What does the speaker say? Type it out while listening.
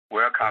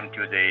welcome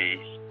to the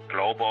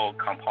Global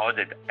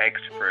Composite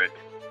Expert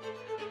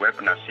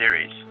webinar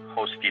series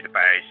hosted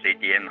by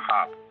CDM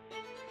Hub.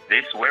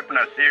 This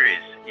webinar series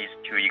is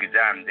to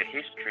examine the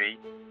history,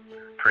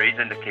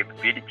 present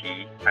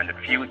capability, and the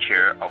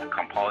future of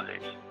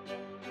composites,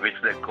 with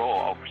the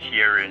goal of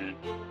sharing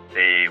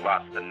the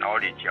vast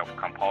knowledge of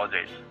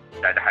composites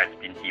that has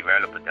been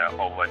developed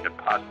over the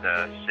past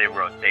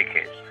several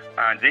decades.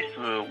 This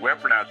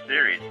webinar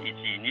series is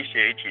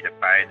initiated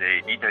by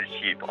the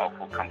leadership of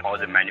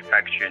Composite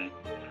Manufacturing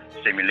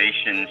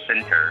Simulation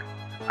Center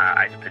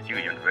at Purdue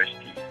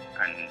University.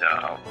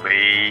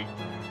 And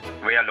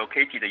we are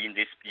located in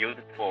this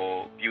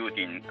beautiful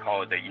building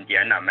called the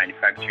Indiana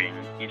Manufacturing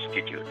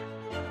Institute.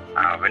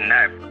 When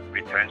life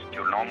returns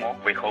to normal,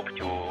 we hope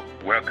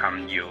to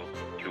welcome you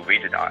to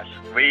visit us.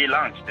 We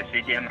launched the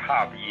CDM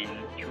Hub in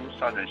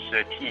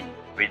 2013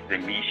 with the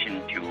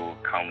mission to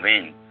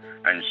convene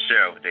and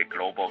serve the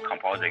global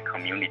composite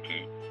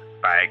community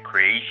by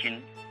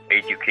creation,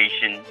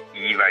 education,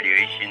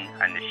 evaluation,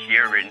 and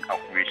sharing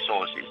of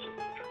resources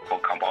for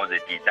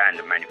composite design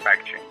and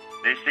manufacturing.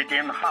 The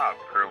CDM Hub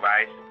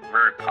provides a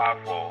very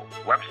powerful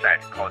website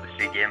called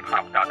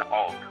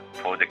cdmhub.org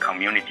for the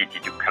community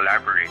to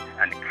collaborate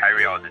and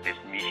carry out this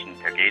mission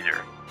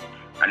together.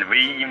 And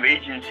we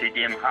envision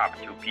CDM Hub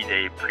to be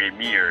the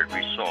premier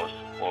resource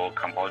for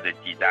composite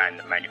design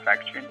and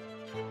manufacturing.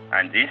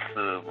 And this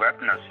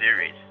webinar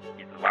series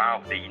is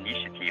one of the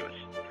initiatives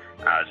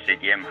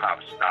CDM Hub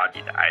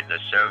started as a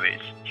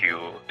service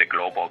to the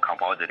global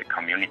composite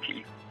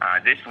community.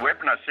 This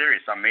webinar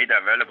series are made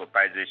available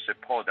by the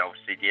support of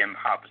CDM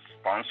Hub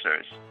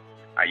sponsors,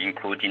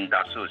 including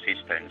Dassault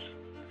Systems,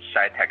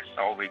 Cytec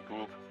Software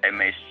Group,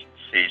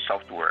 MSC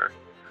Software,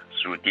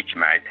 through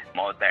Digimat,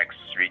 Modex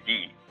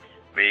 3D.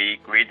 We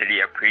greatly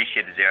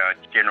appreciate their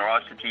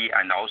generosity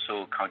and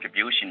also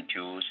contribution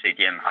to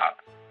CDM Hub.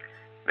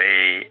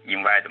 We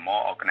invite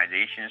more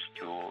organizations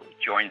to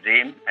join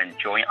them and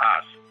join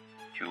us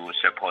to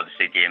support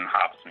CDM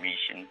Hub's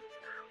mission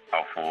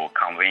of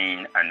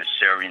convening and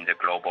serving the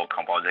global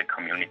composite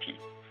community.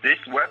 This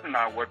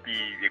webinar will be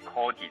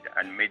recorded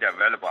and made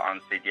available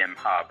on CDM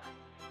Hub,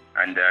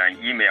 and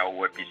an email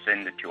will be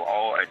sent to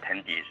all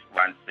attendees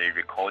once the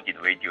recorded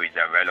video is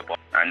available.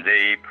 And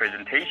the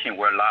presentation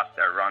will last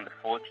around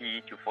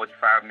 40 to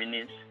 45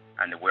 minutes,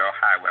 and will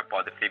have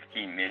about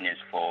 15 minutes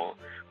for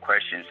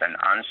questions and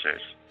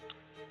answers.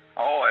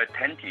 All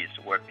attendees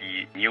will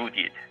be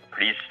muted.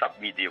 Please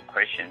submit your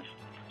questions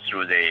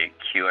through the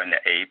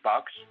Q&A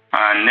box.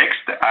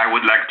 Next, I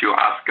would like to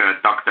ask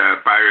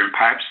Dr. Byron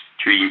Pipes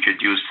to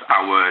introduce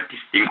our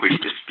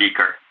distinguished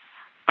speaker.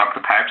 Dr.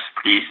 Pipes,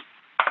 please.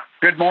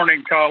 Good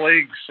morning,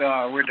 colleagues.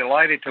 We're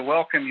delighted to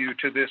welcome you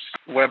to this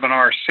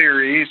webinar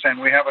series, and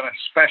we have a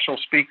special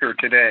speaker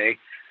today,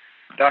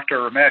 Dr.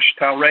 Ramesh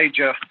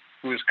Talreja,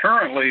 who is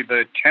currently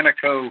the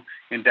Tenneco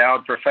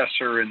Endowed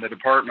Professor in the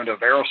Department of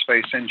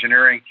Aerospace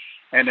Engineering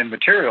and in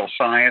Material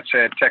Science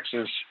at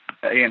Texas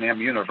A&M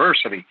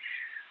University.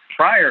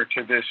 Prior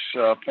to this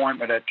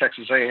appointment at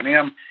Texas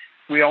A&M,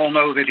 we all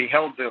know that he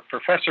held the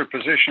professor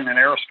position in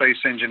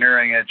aerospace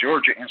engineering at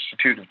Georgia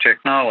Institute of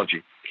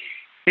Technology.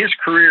 His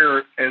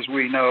career, as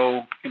we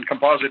know, in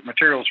composite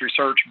materials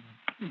research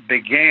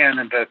began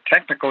at the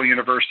Technical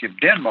University of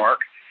Denmark,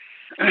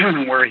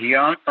 where he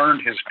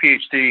earned his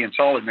PhD in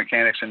solid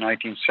mechanics in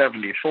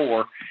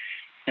 1974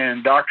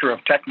 and Doctor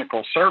of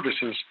Technical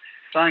Sciences,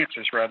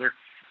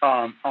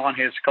 on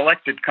his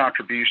collected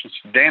contributions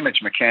to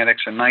damage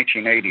mechanics in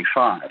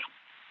 1985.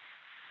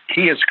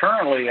 He is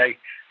currently a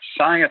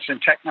Science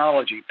and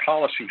Technology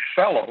Policy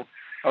Fellow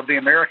of the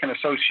American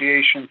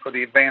Association for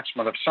the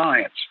Advancement of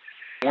Science,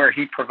 where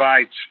he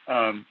provides,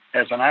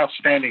 as an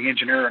outstanding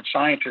engineer and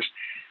scientist,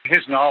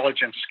 his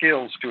knowledge and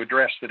skills to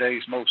address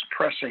today's most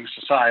pressing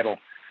societal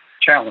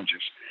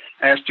challenges.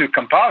 As to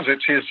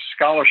composites, his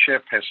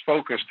scholarship has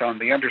focused on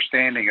the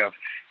understanding of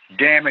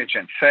damage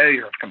and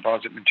failure of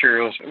composite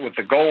materials with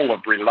the goal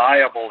of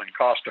reliable and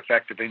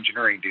cost-effective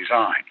engineering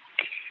design.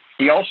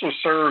 He also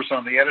serves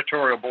on the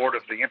editorial board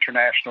of the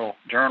International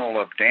Journal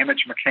of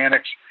Damage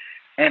Mechanics,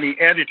 and he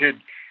edited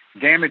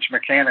Damage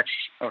Mechanics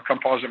of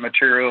Composite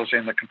Materials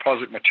in the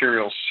Composite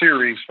Materials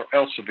series for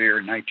Elsevier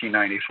in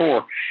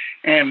 1994,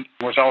 and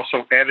was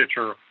also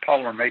editor of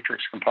Polymer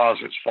Matrix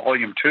Composites,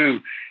 Volume 2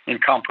 in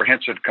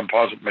Comprehensive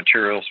Composite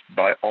Materials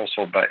by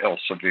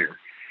Elsevier.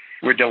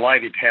 We're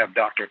delighted to have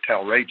Dr.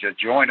 Talreja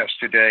join us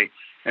today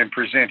and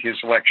present his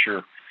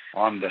lecture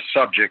on the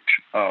subject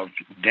of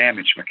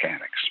damage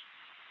mechanics.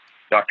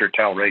 Dr.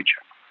 Talreja.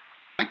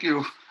 Thank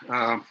you,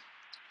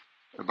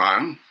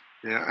 Byron.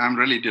 Yeah, I'm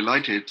really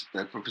delighted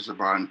that Professor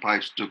Byron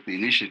Pipes took the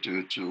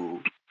initiative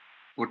to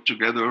put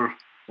together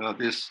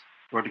this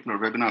particular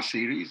webinar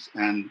series,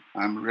 and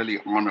I'm really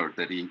honored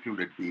that he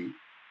included me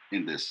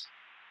in this.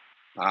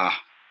 I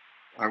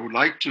would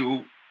like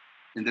to,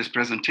 in this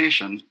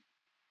presentation,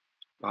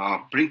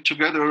 bring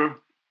together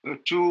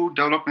two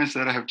developments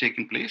that have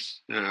taken place.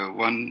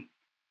 One,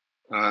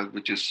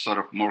 which is sort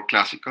of more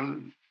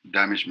classical,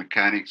 damage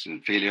mechanics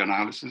and failure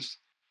analysis.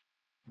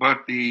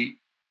 But the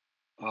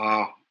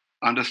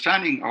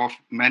understanding of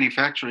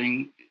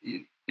manufacturing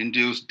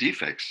induced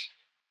defects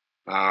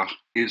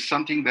is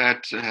something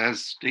that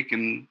has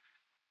taken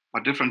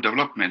a different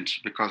development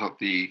because of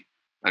the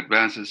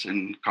advances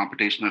in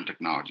computational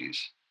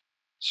technologies.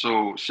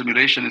 So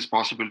simulation is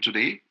possible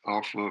today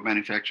of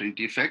manufacturing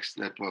defects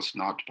that was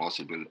not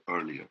possible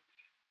earlier.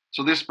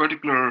 So this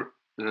particular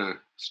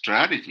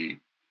strategy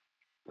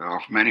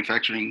of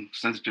manufacturing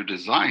sensitive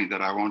design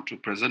that I want to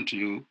present to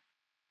you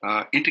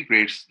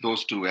integrates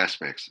those two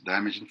aspects,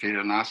 damage and failure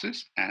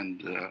analysis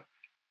and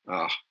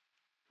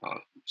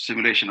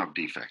simulation of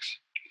defects.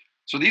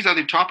 So these are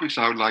the topics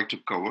I would like to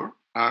cover.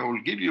 I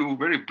will give you a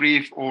very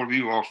brief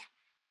overview of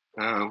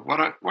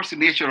what's the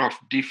nature of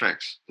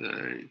defects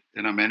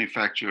in a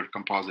manufactured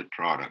composite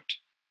product.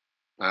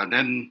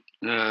 Then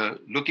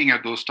looking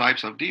at those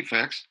types of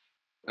defects,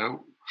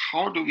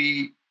 how do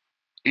we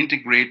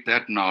integrate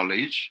that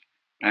knowledge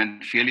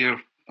and failure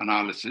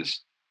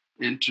analysis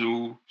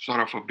into sort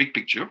of a big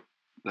picture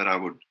that I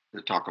would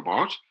talk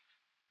about.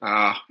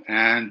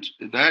 And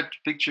that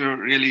picture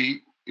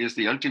really is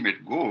the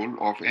ultimate goal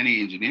of any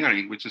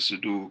engineering, which is to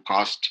do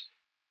cost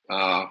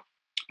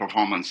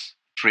performance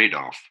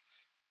trade-off.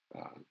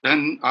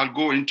 Then I'll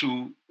go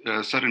into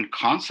certain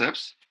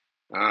concepts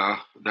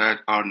that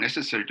are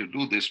necessary to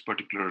do this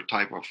particular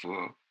type of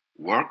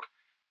work.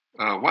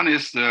 One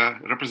is the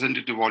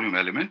representative volume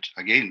element.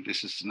 Again,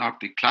 this is not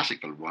the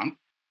classical one.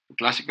 The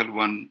classical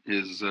one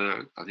is,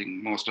 I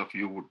think most of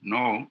you would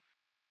know,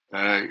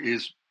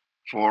 is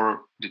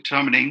for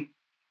determining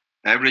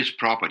average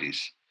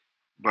properties.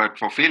 But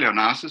for failure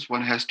analysis,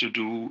 one has to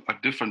do a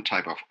different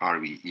type of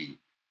RVE.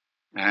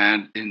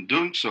 And in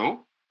doing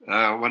so,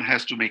 one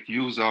has to make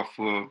use of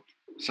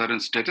certain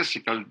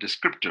statistical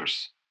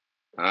descriptors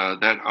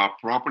that are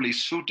properly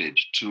suited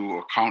to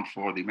account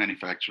for the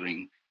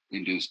manufacturing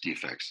induced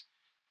defects.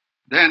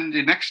 Then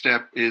the next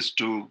step is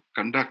to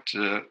conduct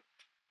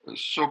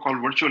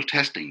so-called virtual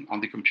testing on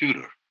the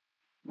computer.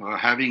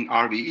 Having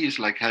RVE is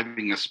like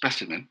having a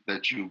specimen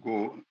that you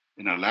go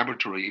in a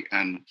laboratory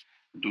and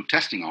do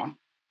testing on.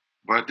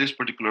 But this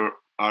particular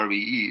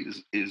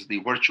RVE is the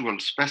virtual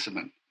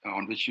specimen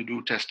on which you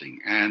do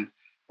testing. And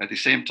at the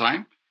same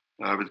time,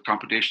 with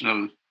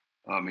computational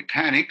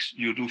mechanics,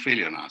 you do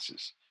failure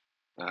analysis.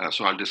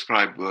 So I'll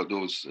describe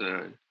those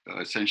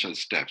essential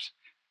steps.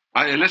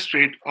 I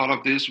illustrate all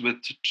of this with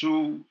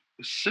two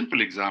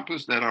simple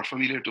examples that are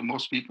familiar to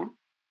most people.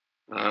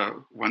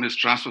 One is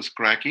transverse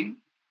cracking,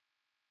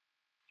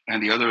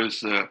 and the other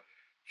is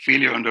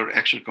failure under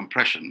axial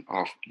compression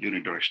of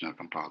unidirectional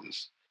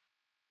composites.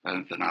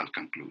 And then I'll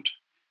conclude.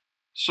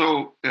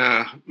 So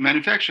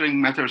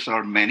manufacturing methods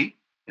are many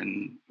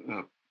in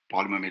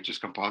polymer matrix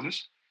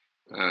composites.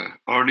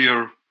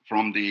 Earlier,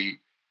 from the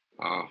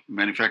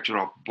manufacture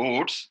of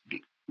boards,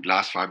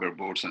 glass fiber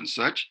boards and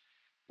such,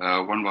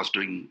 one was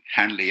doing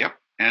hand layup,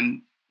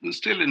 and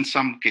still in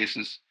some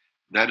cases,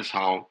 that is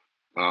how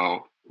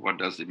one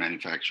does the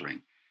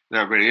manufacturing. There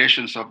are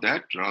variations of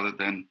that. Rather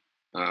than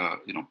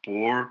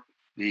pour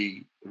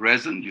the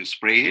resin, you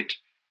spray it,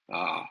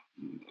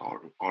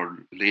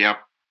 or lay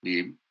up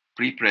the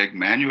pre-preg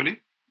manually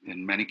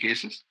in many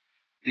cases.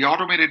 The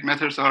automated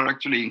methods are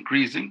actually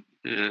increasing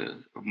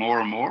more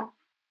and more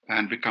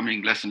and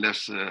becoming less and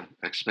less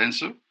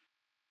expensive.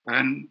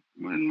 And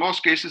in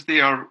most cases,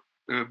 they are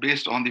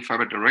based on the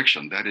fiber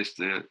direction. That is,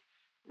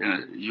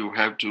 you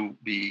have to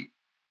be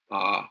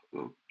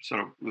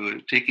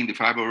taking the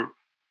fiber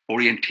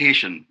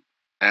orientation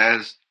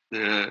as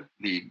the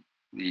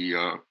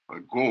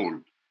goal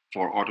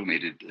for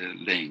automated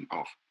laying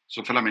off.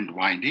 So filament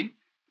winding,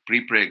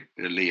 pre-preg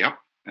layup,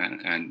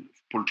 and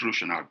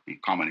pultrusion are the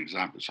common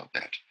examples of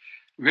that.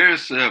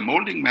 Whereas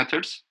molding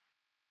methods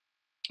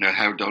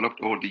have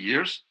developed over the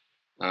years.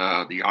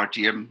 The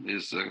RTM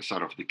is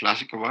sort of the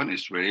classical one.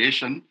 It's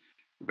variation,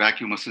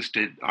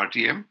 vacuum-assisted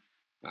RTM,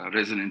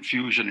 resin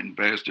infusion in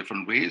various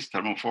different ways,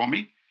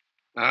 thermoforming.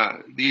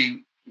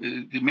 The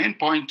main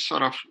point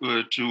sort of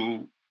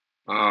to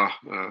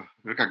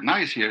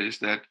recognize here is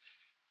that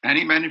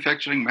any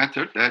manufacturing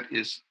method that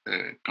is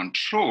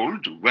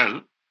controlled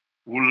well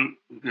will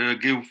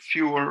give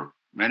fewer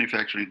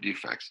manufacturing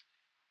defects.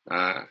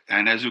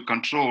 And as you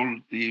control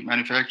the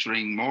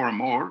manufacturing more and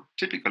more,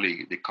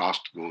 typically the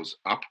cost goes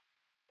up.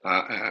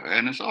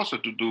 And it's also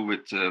to do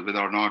with whether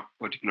or not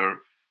particular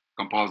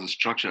composite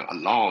structure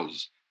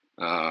allows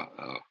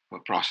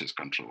process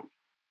control.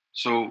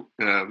 So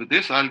with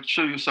this, I'll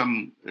show you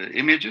some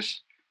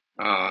images.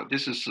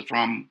 This is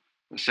from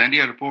the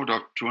Sandia report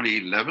of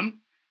 2011,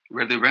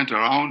 where they went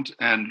around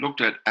and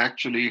looked at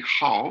actually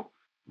how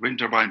wind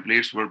turbine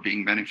blades were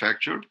being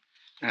manufactured,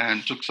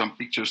 and took some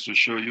pictures to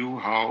show you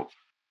how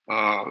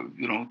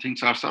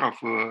things are sort of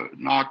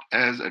not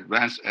as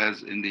advanced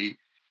as in the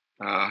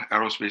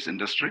aerospace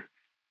industry,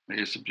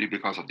 simply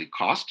because of the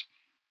cost.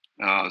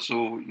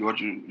 So what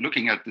you're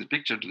looking at, this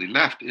picture to the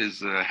left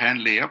is a hand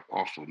layup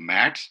of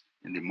mats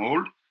in the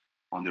mold.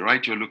 On the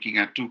right, you're looking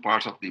at two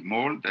parts of the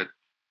mold that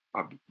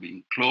are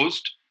being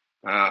closed.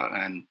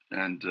 And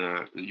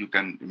you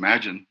can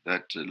imagine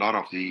that a lot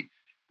of the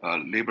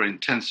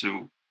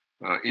labor-intensive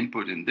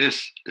input in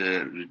this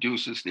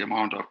reduces the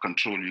amount of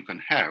control you can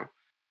have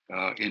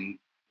in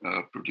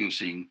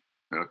producing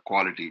a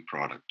quality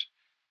product.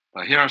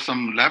 Here are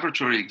some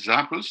laboratory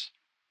examples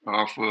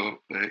of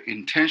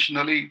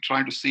intentionally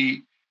trying to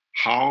see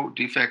how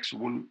defects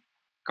will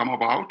come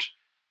about.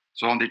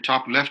 So on the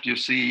top left, you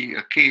see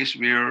a case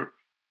where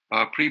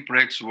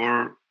prepregs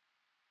were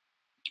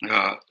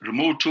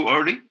removed too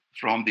early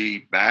from the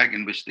bag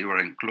in which they were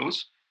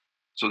enclosed.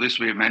 So this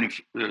way,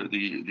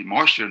 the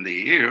moisture in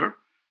the air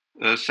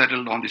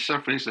settled on the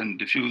surface and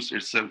diffused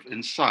itself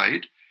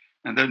inside.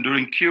 And then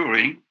during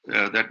curing,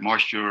 that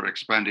moisture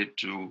expanded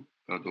to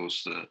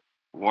those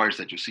voids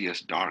that you see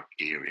as dark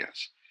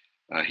areas.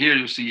 Here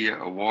you see a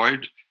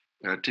void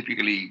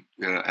typically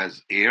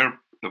as air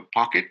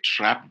pocket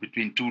trapped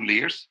between two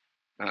layers.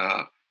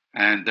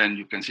 And then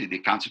you can see the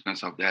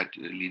consequence of that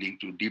leading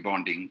to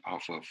debonding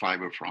of a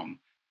fiber from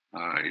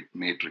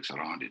matrix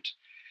around it.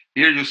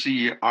 Here you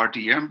see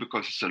RTM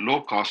because it's a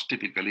low cost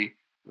typically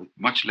with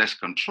much less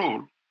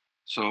control.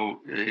 So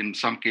in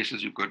some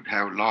cases you could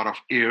have a lot of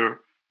air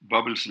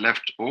bubbles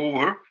left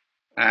over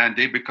and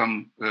they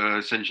become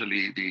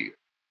essentially the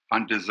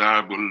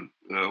undesirable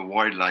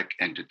void-like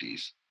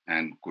entities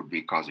and could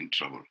be causing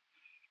trouble.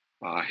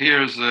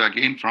 Here's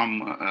again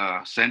from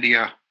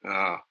Sandia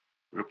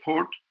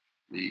report,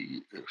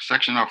 the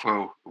section of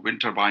a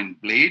wind turbine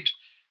blade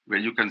where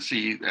you can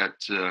see that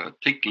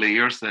thick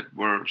layers that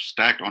were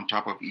stacked on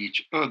top of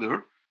each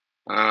other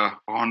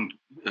on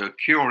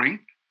curing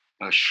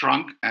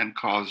shrunk and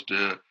caused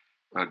a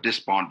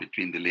disbond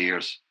between the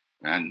layers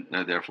and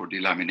therefore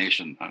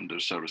delamination under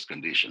service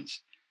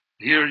conditions.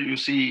 Here you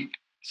see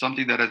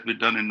something that has been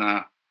done in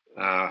a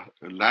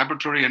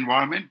laboratory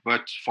environment,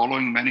 but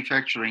following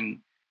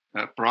manufacturing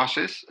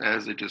process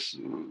as it is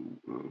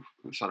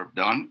sort of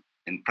done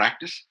in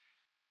practice.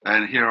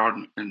 And here are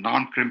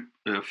non-crimp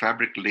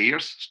fabric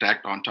layers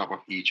stacked on top of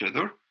each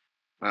other.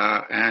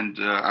 And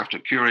after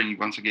curing,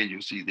 once again,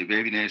 you see the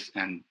waviness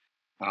and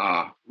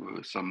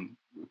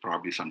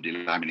probably some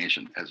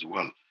delamination as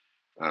well.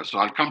 So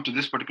I'll come to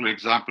this particular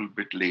example a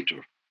bit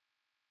later.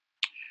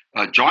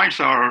 Joints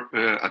are,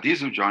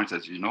 adhesive joints,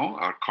 as you know,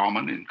 are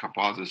common in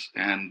composites,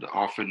 and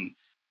often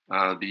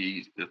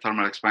the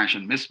thermal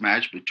expansion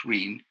mismatch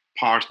between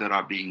parts that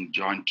are being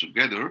joined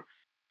together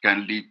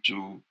can lead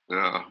to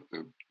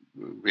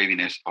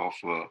waviness of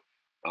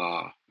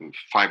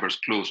fibers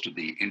close to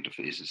the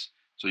interfaces.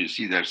 So you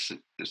see that's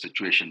the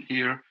situation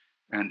here,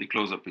 and the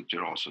close-up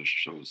picture also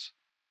shows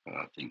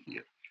thing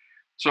here.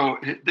 So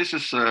this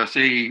is,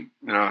 say,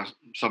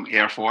 some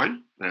airfoil.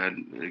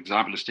 An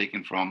example is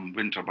taken from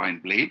wind turbine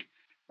blade.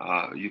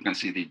 You can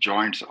see the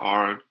joints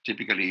are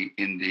typically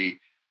in the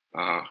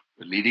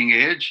leading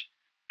edge,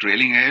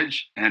 trailing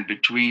edge, and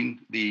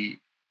between the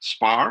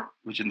spar,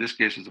 which in this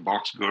case is the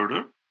box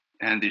girder,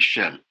 and the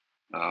shell.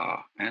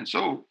 And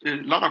so a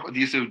lot of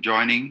adhesive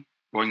joining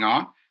going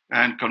on,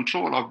 and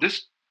control of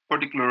this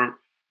particular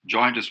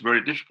joint is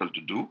very difficult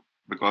to do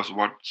because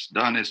what's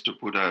done is to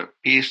put a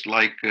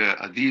paste-like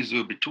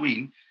adhesive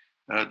between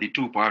the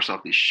two parts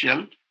of the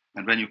shell.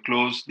 And when you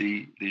close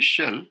the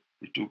shell,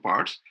 the two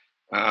parts,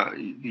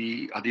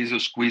 the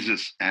adhesive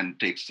squeezes and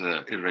takes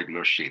an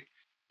irregular shape.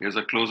 Here's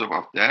a close-up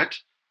of that.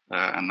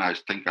 And I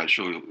think I'll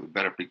show you a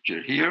better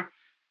picture here.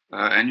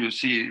 And you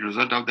see the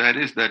result of that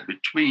is that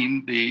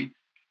between the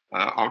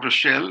outer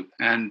shell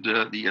and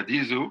the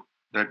adhesive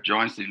that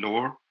joins the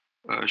lower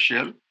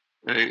shell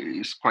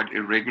is quite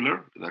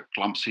irregular. There are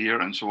clumps here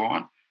and so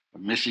on,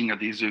 missing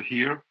adhesive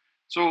here.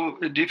 So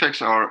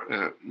defects are,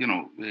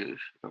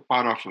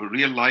 part of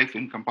real life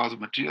in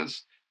composite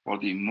materials for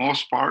the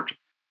most part.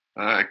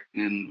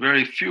 In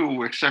very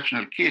few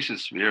exceptional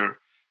cases where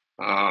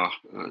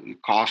the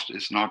cost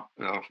is not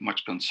of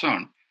much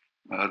concern,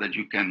 that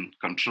you can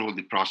control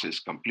the process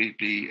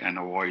completely and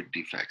avoid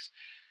defects.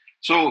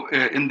 So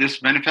in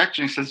this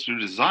manufacturing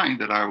sensitive design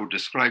that I would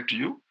describe to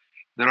you,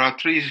 there are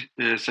three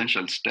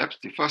essential steps.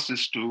 The first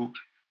is to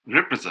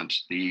represent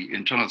the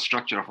internal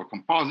structure of a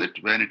composite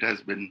when it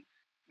has been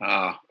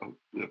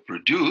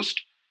produced,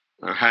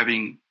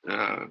 having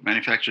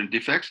manufacturing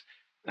defects.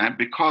 And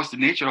because the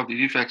nature of the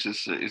defects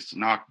is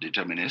not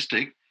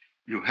deterministic,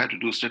 you had to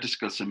do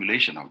statistical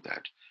simulation of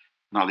that.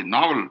 Now, the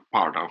novel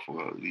part of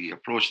the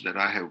approach that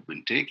I have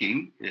been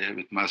taking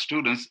with my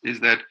students is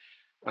that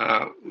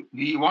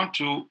we want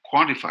to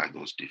quantify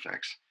those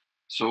defects.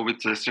 So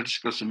with the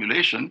statistical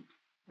simulation,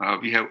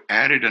 we have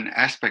added an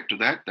aspect to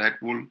that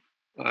will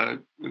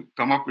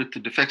come up with the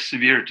defect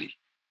severity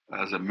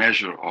as a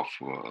measure of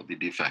the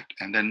defect.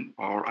 And then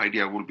our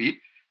idea will be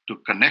to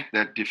connect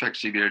that defect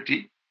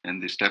severity in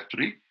the step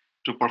 3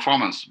 to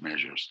performance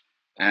measures.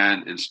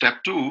 And in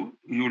step 2,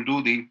 you will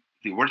do the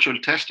virtual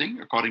testing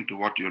according to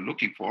what you're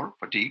looking for,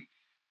 fatigue,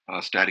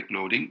 static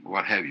loading,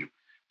 what have you.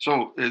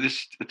 So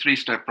this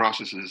 3-step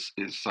process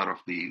is sort of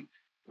the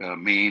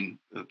main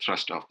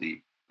thrust of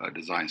the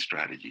design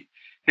strategy.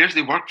 Here's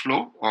the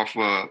workflow of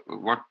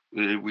what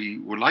we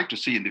would like to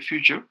see in the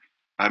future.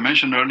 I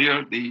mentioned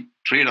earlier the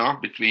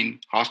trade-off between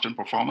cost and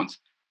performance,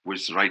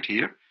 which is right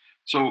here.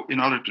 So in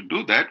order to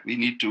do that, we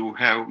need to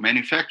have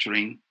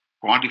manufacturing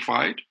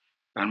quantified.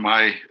 And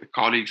my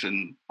colleagues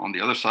on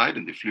the other side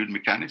in the fluid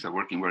mechanics are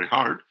working very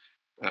hard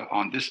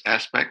on this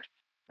aspect.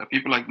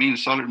 People like me in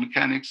solid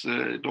mechanics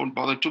don't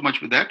bother too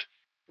much with that.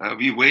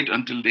 We wait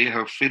until they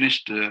have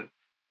finished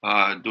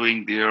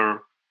doing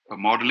their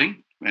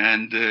modeling.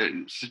 And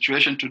the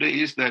situation today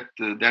is that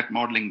that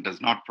modeling does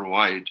not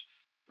provide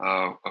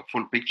a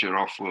full picture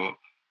of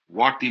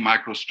what the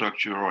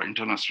microstructure or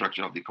internal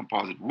structure of the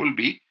composite will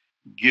be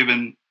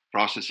given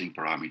processing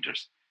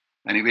parameters.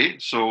 Anyway,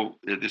 so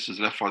this is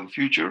left for the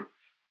future.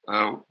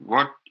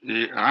 What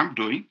I'm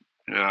doing,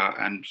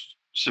 and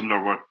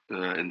similar work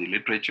in the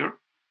literature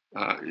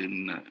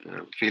in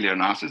failure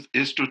analysis,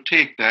 is to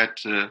take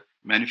that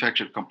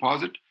manufactured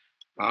composite,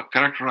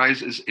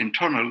 characterize its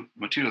internal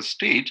material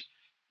state,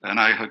 and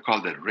I have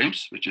called that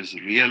RIMS, which is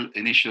real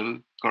initial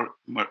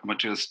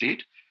material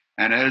state.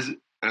 And as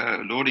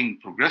loading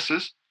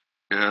progresses,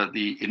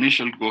 the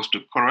initial goes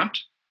to current,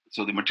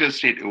 so the material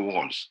state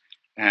evolves.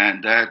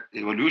 And that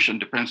evolution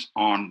depends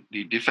on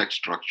the defect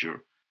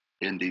structure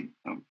in the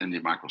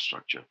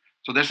microstructure.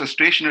 So there's a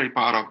stationary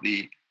part of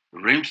the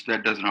RIMS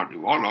that does not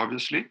evolve,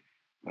 obviously,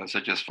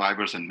 such as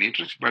fibers and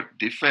matrix, but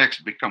defects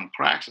become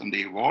cracks and they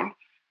evolve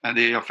and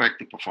they affect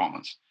the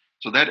performance.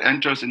 So that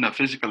enters in a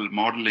physical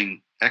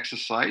modeling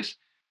exercise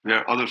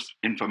where other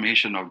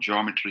information of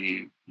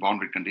geometry,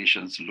 boundary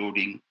conditions,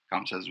 loading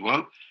comes as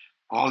well.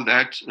 All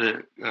that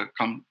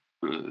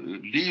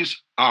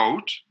leaves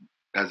out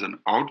as an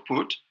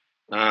output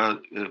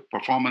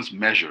performance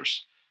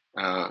measures.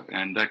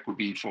 And that could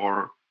be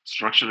for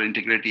structural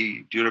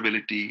integrity,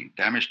 durability,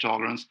 damage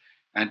tolerance,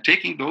 and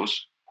taking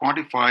those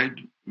quantified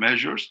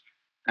measures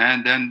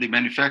and then the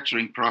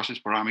manufacturing process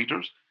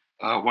parameters,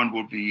 one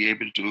would be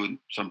able to,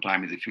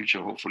 sometime in the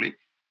future, hopefully,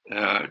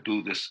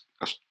 do this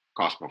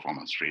cost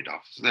performance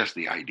trade-off. So that's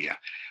the idea.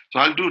 So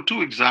I'll do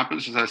two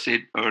examples, as I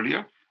said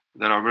earlier,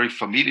 that are very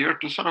familiar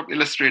to sort of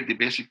illustrate the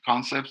basic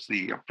concepts,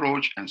 the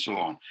approach, and so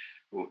on.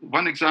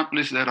 One example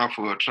is that of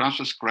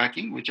transverse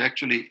cracking, which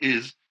actually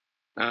is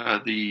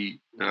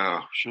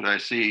should I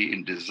say,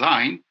 in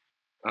design,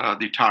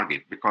 the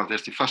target, because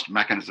that's the first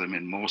mechanism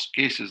in most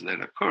cases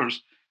that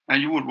occurs.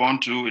 And you would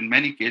want to, in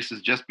many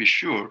cases, just be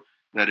sure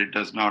that it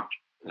does not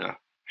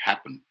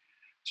happen.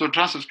 So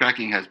transverse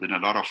cracking has been a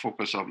lot of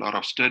focus of a lot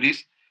of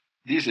studies.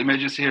 These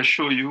images here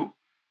show you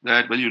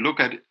that when you look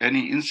at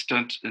any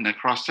instant in a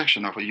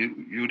cross-section of a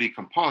UD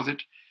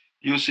composite,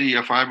 you see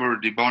a fiber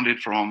debonded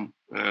from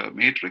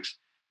matrix,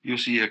 you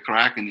see a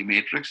crack in the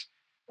matrix,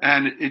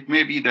 and it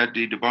may be that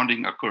the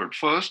debonding occurred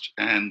first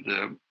and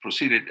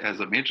proceeded as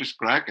a matrix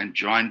crack and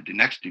joined the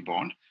next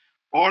debond,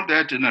 or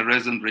that in a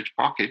resin-rich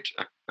pocket,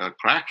 a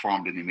crack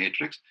formed in the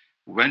matrix,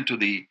 went to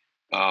the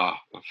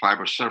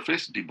fiber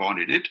surface,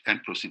 debonded it,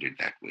 and proceeded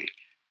that way.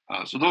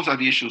 So those are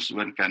the issues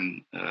one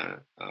can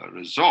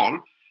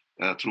resolve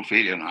through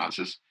failure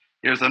analysis.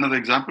 Here's another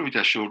example which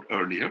I showed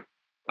earlier,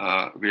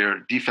 where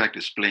defect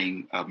is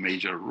playing a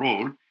major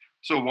role.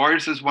 So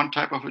voids is one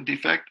type of a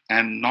defect,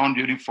 and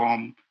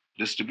non-uniform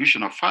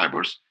distribution of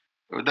fibers,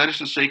 that is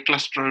to say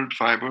clustered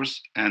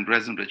fibers and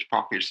resin-rich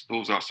pockets,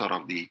 those are sort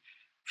of the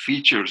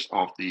features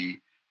of the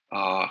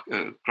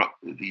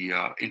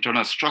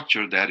internal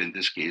structure that in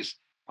this case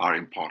are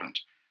important.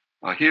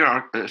 Here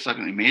are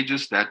certain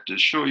images that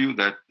show you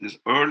that this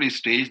early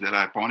stage that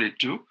I pointed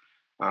to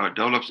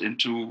develops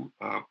into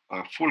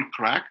a full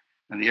crack,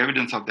 and the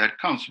evidence of that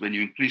comes when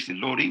you increase the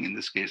loading, in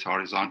this case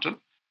horizontal.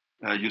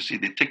 You see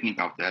the thickening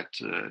of that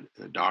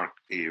dark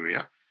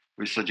area,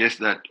 which suggests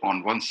that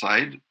on one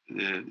side,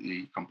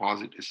 the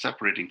composite is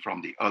separating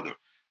from the other.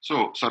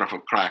 So sort of a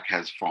crack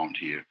has formed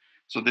here.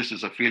 So this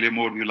is a failure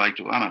mode we like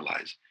to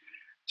analyze.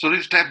 So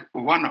this step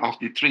one of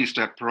the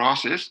three-step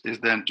process is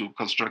then to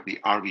construct the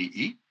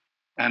RVE.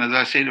 And as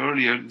I said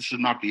earlier, this is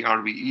not the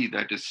RVE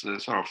that is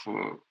sort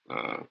of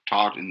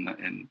taught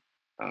in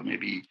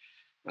maybe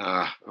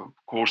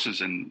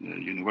courses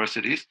in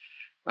universities.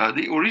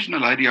 The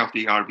original idea of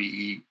the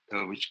RVE,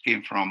 which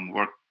came from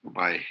work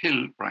by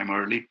Hill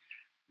primarily,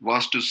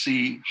 was to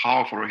see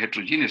how for a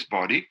heterogeneous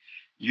body,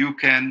 you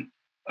can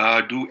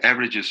do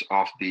averages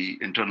of the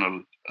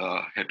internal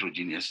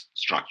heterogeneous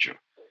structure.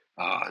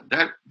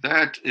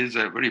 That is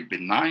a very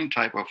benign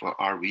type of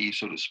RVE,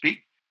 so to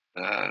speak,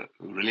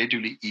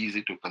 relatively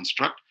easy to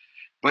construct.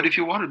 But if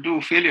you want to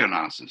do failure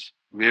analysis,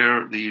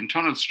 where the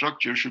internal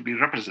structure should be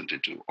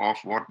representative of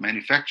what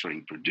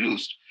manufacturing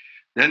produced,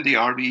 then the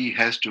RVE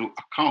has to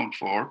account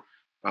for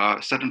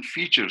certain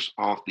features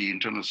of the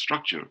internal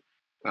structure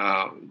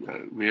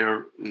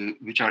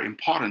which are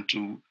important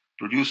to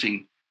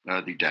producing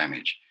the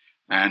damage.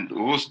 And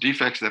those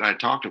defects that I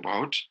talked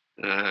about,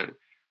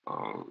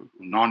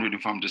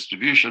 non-uniform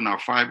distribution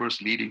of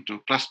fibers leading to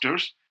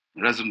clusters,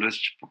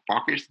 resin-rich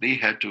pockets, they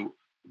had to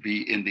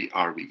be in the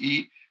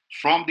RVE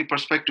from the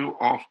perspective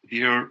of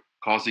here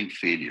causing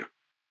failure.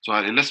 So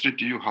I'll illustrate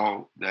to you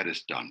how that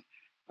is done.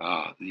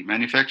 The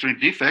manufacturing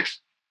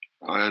defects,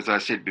 as I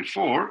said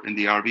before, in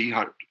the RVE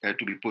had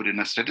to be put in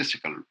a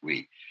statistical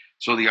way.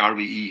 So the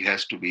RVE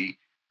has to be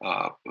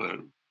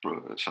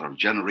sort of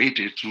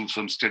generated through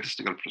some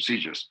statistical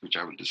procedures, which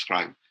I will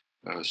describe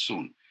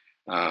soon.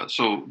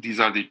 So these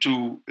are the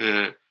two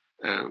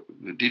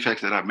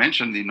defects that I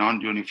mentioned, the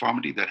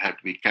non-uniformity that had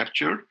to be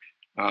captured.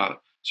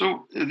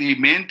 So the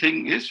main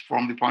thing is,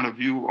 from the point of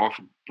view of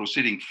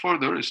proceeding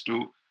further, is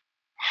to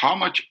how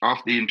much of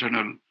the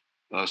internal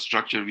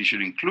structure we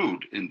should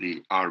include in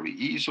the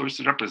RVE so it's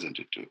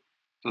representative.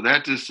 So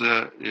that is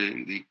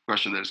the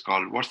question that is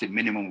called, what's the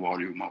minimum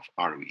volume of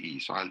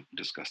RVE? So I'll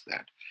discuss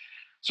that.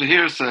 So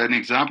here's an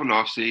example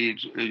of, say,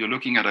 you're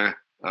looking at a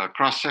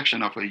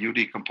cross-section of a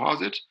UD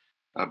composite.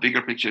 A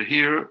bigger picture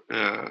here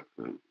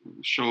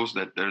shows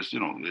that there's, a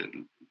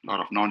lot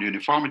of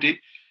non-uniformity.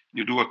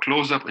 You do a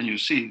close-up and you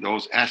see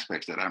those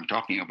aspects that I'm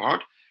talking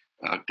about,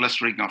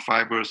 clustering of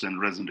fibers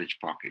and resin-rich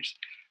pockets.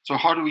 So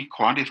how do we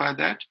quantify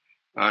that?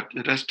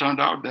 It has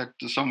turned out that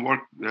some work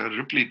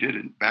Ripley did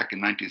back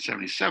in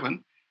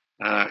 1977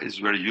 is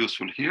very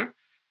useful here.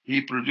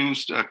 He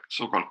produced a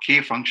so-called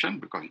K function,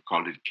 because he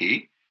called it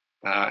K.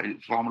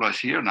 Formula is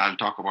here, and I'll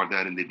talk about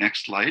that in the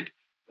next slide.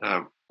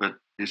 But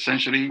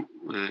essentially,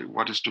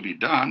 what is to be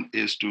done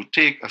is to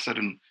take a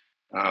certain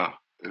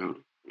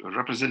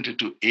represented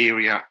to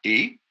area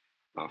A,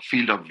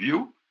 field of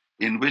view,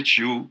 in which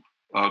you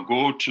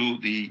go to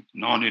the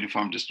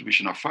non-uniform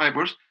distribution of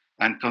fibers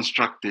and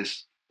construct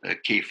this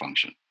K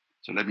function.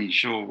 So let me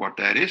show what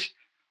that is.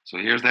 So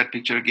here's that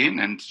picture again,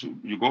 and so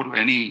you go to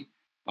any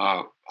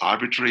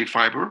arbitrary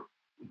fiber,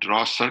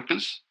 draw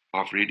circles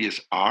of radius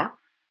r,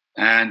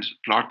 and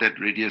plot that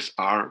radius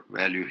r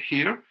value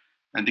here.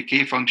 And the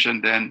K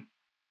function then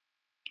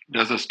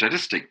does a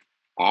statistic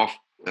of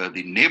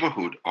the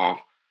neighborhood of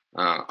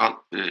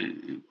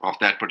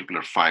that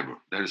particular fiber.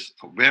 That is,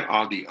 where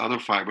are the other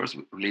fibers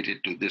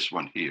related to this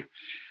one here?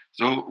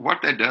 So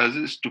what that does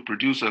is to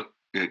produce a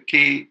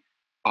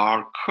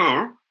KR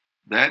curve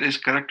that is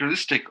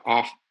characteristic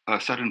of a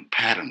certain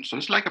pattern. So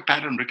it's like a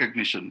pattern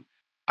recognition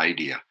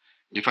idea.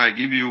 If I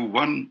give you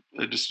one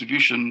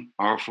distribution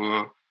of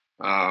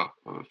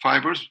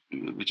fibers,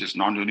 which is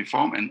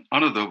non-uniform, and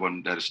another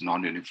one that is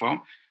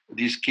non-uniform,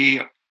 these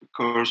K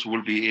curves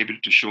will be able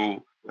to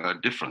show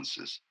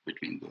differences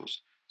between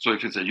those. So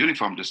if it's a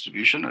uniform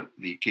distribution,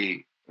 the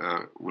K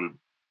will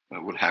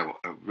have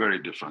a very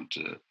different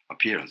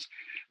appearance.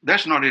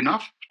 That's not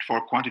enough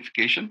for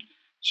quantification.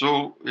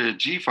 So a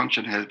G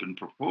function has been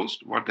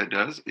proposed. What that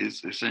does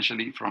is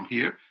essentially from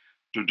here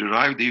to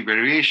derive the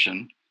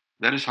variation,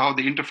 that is how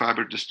the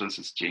interfiber distance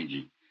is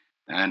changing.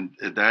 And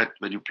that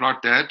when you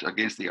plot that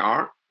against the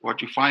R,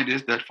 what you find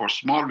is that for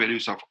small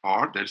values of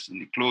R, that's in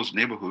the close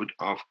neighborhood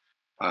of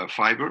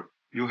fiber,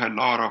 you have a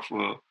lot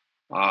of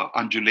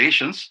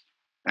undulations.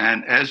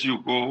 And as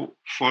you go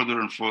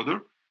further and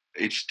further,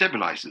 it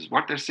stabilizes.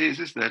 What that says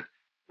is that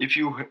if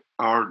you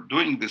are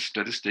doing this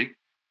statistic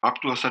up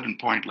to a certain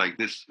point like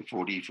this,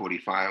 40,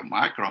 45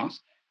 microns,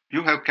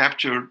 you have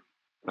captured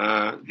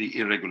the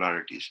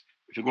irregularities.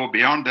 If you go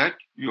beyond that,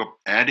 you're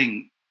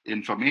adding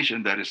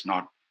information that is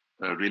not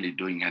really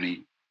doing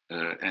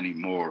any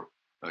more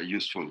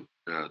useful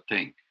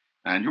thing.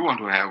 And you want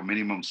to have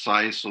minimum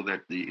size so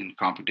that in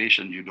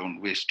computation, you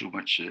don't waste too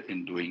much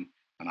in doing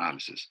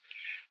analysis.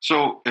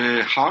 So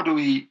how do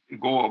we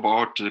go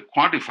about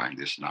quantifying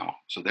this now?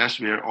 So that's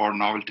where our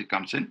novelty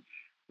comes in.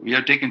 We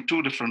have taken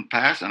two different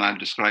paths, and I'll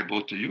describe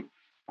both to you.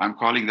 I'm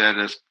calling that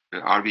as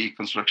RVE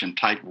construction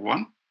type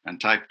 1 and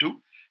type 2.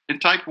 In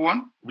type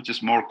 1, which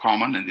is more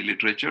common in the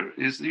literature,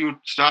 is you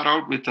start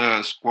out with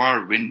a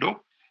square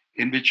window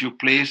in which you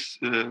place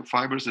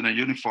fibers in a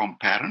uniform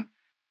pattern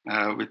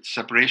with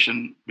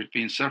separation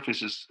between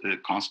surfaces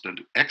constant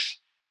x,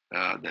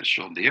 that's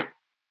shown there.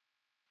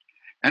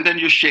 And then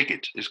you shake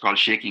it. It's called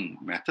shaking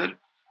method.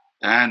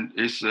 And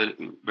it's,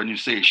 when you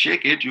say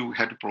shake it, you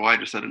have to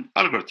provide a certain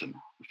algorithm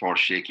for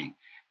shaking.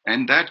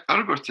 And that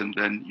algorithm,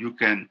 then you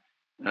can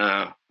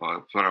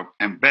sort of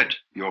embed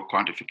your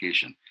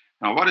quantification.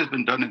 Now, what has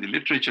been done in the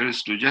literature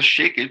is to just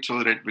shake it so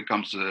that it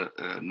becomes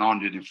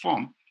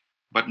non-uniform,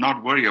 but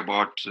not worry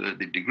about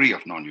the degree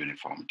of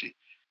non-uniformity.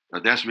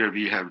 That's where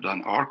we have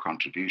done our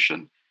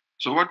contribution.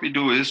 So what we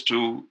do is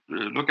to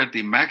look at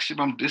the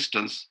maximum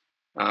distance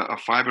a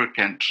fiber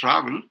can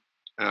travel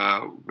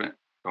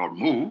or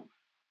move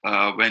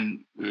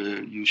when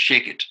you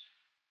shake it.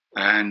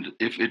 And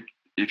if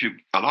you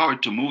allow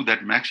it to move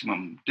that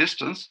maximum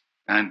distance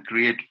and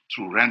create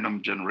through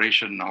random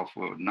generation of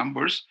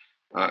numbers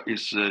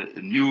is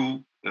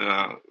new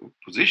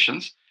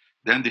positions,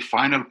 then the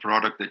final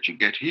product that you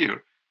get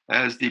here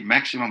has the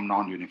maximum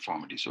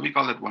non-uniformity. So we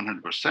call it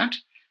 100%.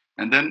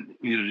 And then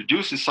we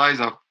reduce the size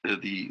of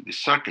the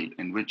circle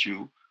in which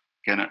you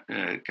can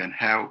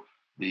have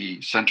the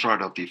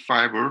centroid of the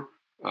fiber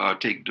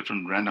take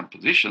different random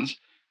positions.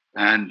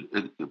 And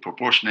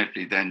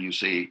proportionately, then you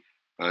say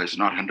it's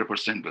not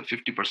 100%, but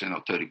 50%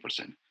 or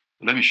 30%.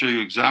 Let me show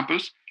you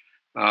examples.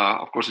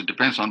 Of course, it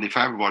depends on the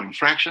fiber volume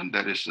fraction.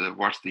 That is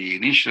what's the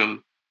initial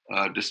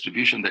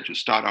distribution that you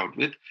start out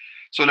with.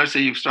 So let's say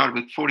you start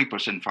with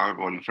 40% fiber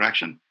volume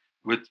fraction.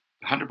 With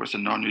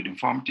 100%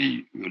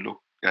 non-uniformity, you look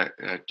at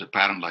a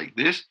pattern like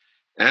this.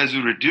 As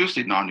you reduce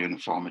the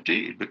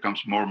non-uniformity, it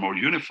becomes more and more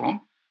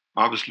uniform.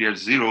 Obviously, at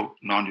zero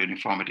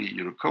non-uniformity,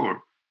 you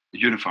recover the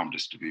uniform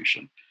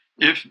distribution.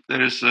 If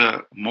there is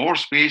more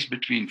space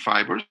between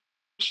fibers,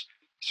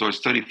 so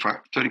it's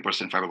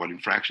 30% fiber volume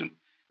fraction,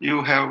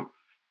 you have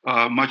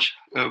a much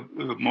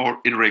more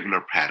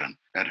irregular pattern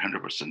at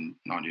 100%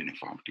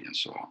 non-uniformity and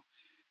so on.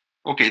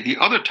 Okay, the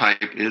other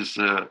type is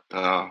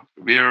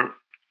where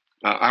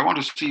I want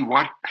to see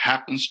what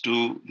happens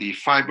to the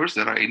fibers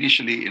that are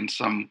initially in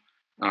some,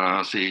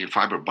 say,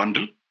 fiber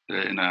bundle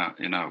in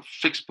a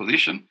fixed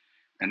position.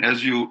 And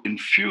as you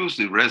infuse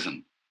the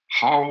resin,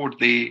 how would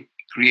they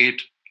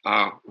create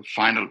a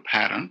final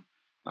pattern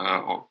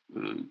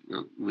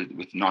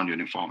with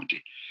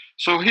non-uniformity?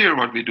 So here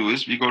what we do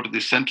is we go to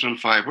the central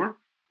fiber,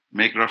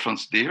 make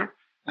reference there,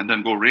 and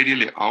then go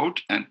radially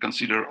out and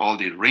consider all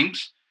the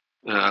rings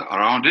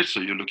around it. So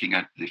you're looking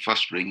at the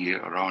first ring here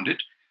around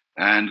it,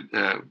 and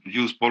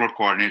use polar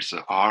coordinates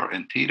r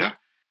and theta,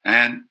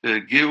 and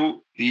give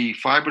the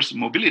fibers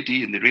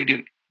mobility in the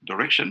radial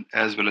direction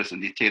as well as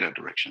in the theta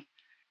direction.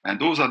 And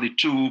those are the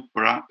two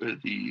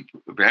the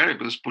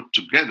variables put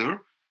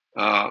together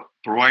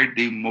provide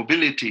the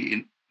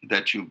mobility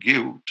that you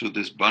give to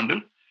this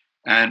bundle.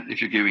 And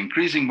if you give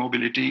increasing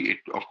mobility, it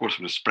of course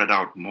will spread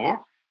out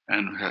more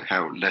and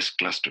have less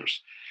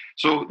clusters.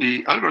 So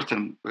the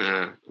algorithm,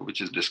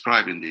 which is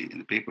described in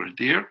the paper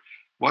there,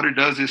 what it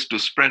does is to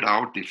spread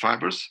out the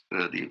fibers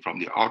from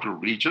the outer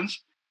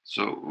regions.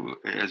 So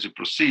as you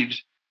proceed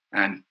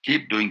and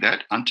keep doing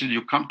that until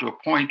you come to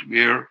a point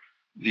where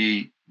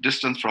the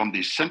distance from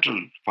the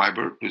central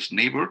fiber to its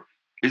neighbor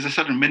is a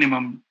certain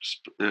minimum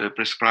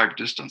prescribed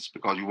distance,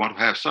 because you want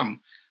to have some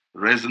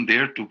resin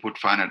there to put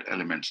finite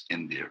elements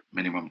in there,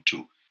 minimum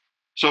 2.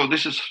 So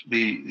this is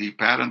the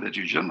pattern that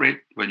you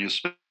generate when you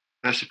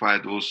specify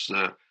those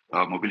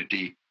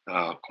mobility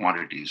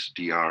quantities,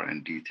 dr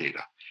and d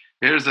theta.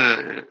 Here's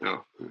an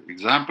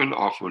example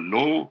of a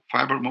low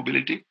fiber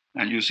mobility,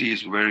 and you see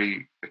it's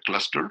very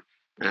clustered.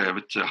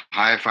 With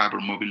high fiber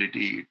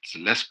mobility, it's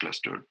less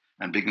clustered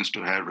and begins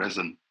to have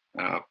resin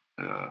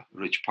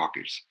rich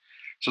pockets.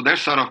 So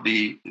that's sort of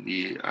the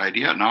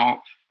idea.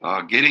 Now,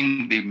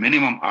 getting the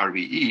minimum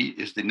RVE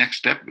is the next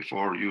step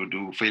before you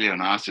do failure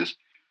analysis.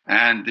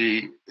 And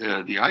the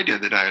idea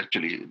that I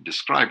actually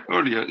described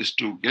earlier is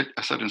to get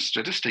a certain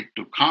statistic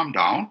to calm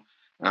down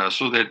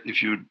so that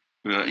if you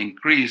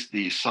increase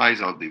the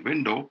size of the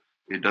window,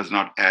 it does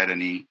not add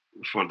any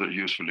further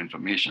useful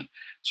information.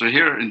 So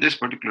here in this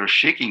particular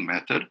shaking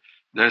method,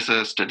 there's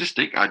a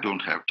statistic. I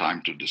don't have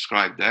time to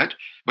describe that,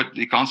 but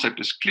the concept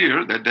is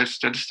clear that that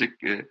statistic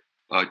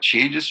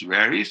changes,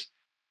 varies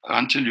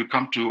until you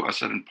come to a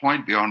certain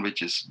point beyond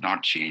which it's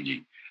not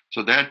changing.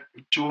 So that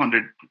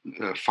 200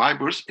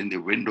 fibers in the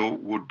window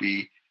would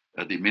be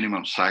the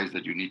minimum size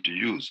that you need to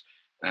use.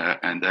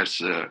 And that's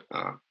the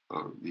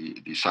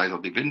size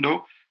of the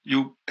window.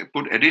 You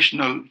put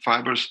additional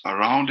fibers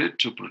around it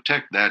to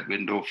protect that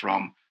window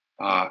from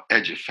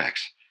edge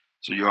effects.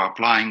 So you're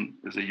applying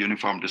the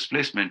uniform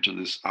displacement to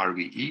this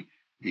RVE.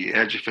 The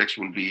edge effects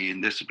will be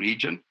in this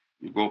region.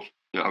 You go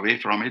away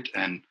from it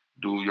and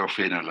do your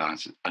failure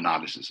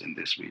analysis in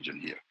this region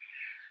here.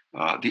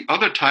 The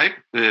other type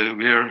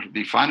where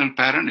the final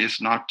pattern is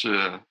not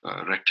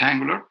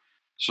rectangular.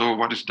 So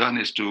what is done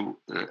is to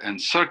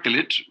encircle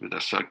it with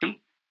a circle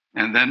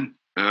and then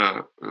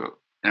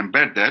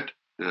embed that.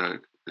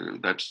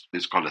 That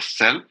is called a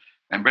cell.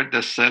 Embed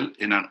the cell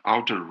in an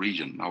outer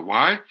region. Now,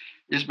 why?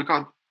 Is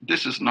because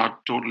this is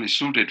not totally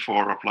suited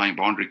for applying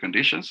boundary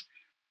conditions.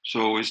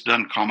 So it's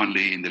done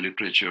commonly in the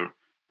literature,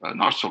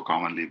 not so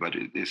commonly, but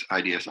this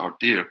idea is out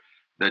there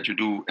that you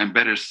do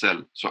embedded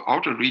cell. So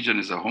outer region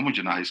is a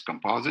homogenized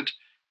composite.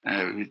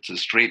 It's a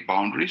straight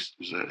boundaries,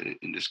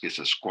 in this case,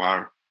 a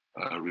square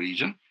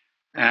region.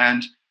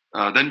 And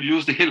then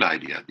use the hill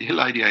idea. The hill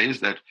idea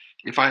is that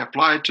if I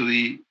apply to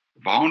the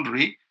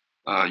boundary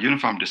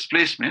uniform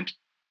displacement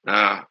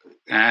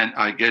and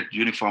I get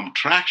uniform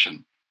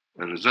traction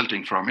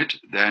resulting from it,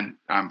 then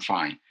I'm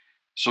fine.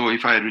 So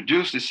if I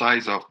reduce the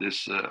size of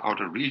this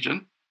outer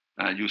region,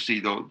 you see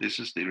though this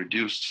is the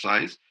reduced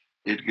size,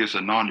 it gives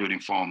a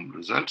non-uniform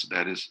result.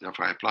 That is, if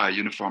I apply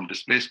uniform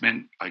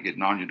displacement, I get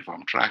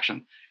non-uniform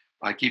traction.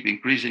 I keep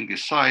increasing the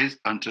size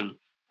until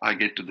I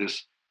get to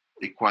this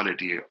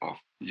equality of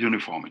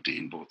uniformity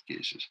in both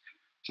cases.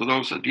 So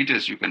those are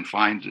details you can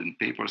find in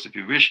papers if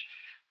you wish.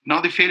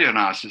 Now the failure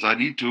analysis, I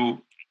need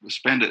to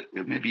spend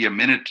maybe a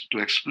minute to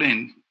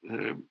explain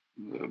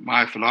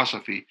my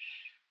philosophy.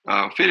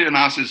 Failure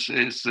analysis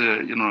is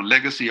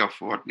legacy of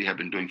what we have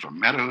been doing for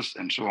metals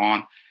and so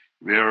on,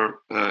 where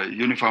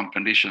uniform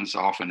conditions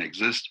often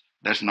exist.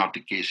 That's not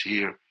the case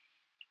here.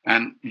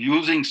 And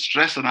using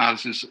stress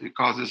analysis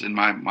causes, in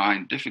my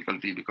mind,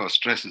 difficulty because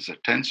stress is a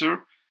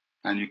tensor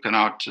and you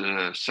cannot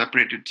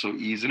separate it so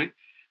easily.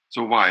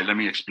 So why? Let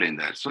me explain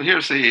that. So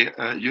here's a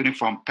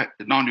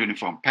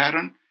non-uniform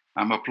pattern.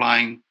 I'm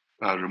applying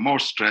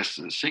remote stress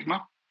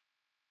sigma.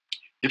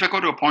 If I go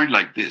to a point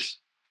like this,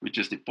 which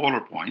is the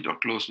polar point or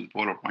close to the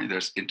polar point,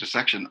 there's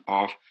intersection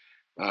of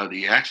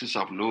the axis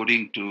of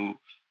loading to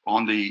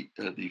on the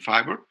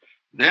fiber,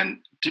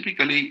 then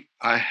typically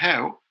I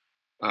have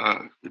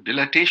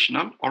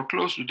dilatational or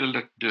close to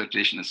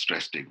dilatational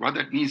stress state. What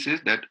that means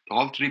is that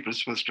all three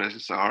principal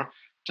stresses are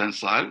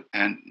tensile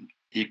and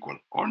equal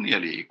or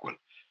nearly equal.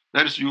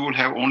 That is, you will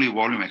have only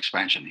volume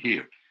expansion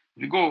here.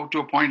 If you go to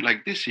a point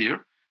like this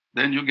here,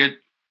 then you get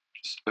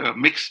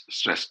mixed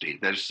stress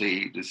state. That is,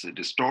 say, this is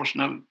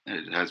distortional.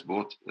 It has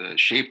both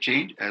shape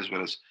change as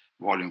well as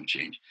volume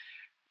change.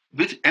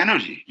 With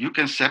energy, you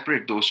can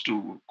separate those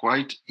two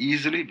quite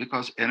easily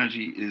because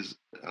energy is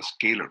a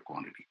scalar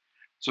quantity.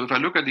 So if I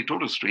look at the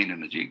total strain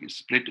energy, it's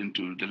split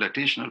into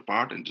dilatational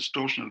part and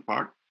distortional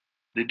part.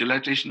 The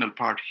dilatational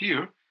part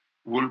here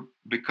will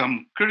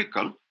become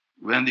critical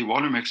when the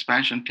volume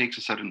expansion takes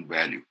a certain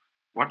value.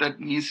 What that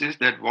means is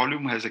that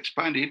volume has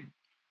expanded.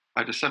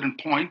 At a certain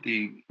point,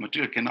 the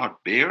material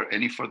cannot bear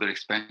any further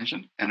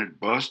expansion and it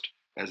bursts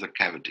as a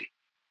cavity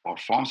or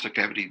forms a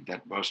cavity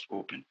that bursts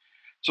open.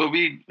 So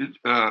we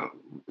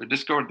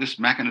discovered this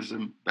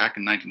mechanism back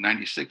in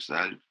 1996.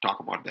 I'll talk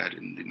about that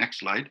in the next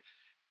slide.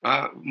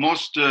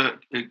 Most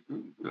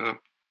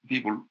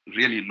people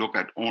really look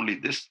at only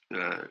this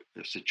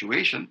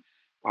situation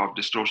of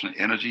distortion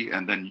energy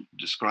and then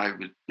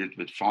describe it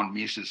with von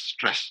Mises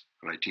stress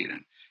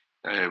criterion.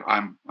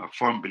 I'm a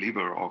firm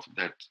believer of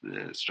that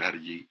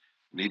strategy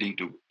leading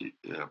to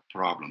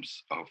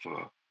problems of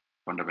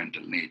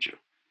fundamental nature.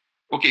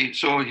 Okay,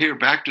 so here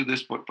back to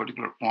this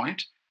particular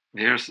point.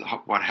 Here's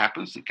what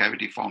happens. The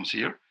cavity forms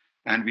here.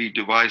 And we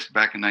devised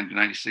back in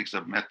 1996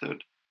 a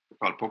method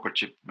called poker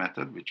chip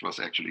method, which was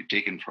actually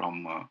taken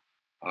from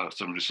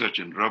some research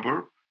in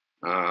rubber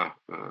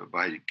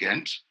by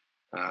Ghent.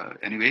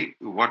 Anyway,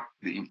 what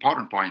the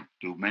important point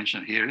to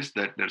mention here is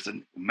that there's a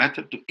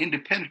method to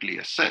independently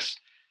assess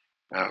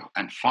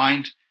and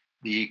find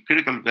the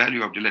critical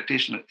value of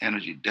dilatational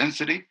energy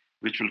density,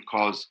 which will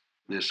cause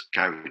this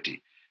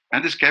cavity.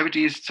 And this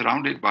cavity is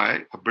surrounded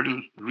by a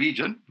brittle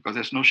region because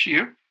there's no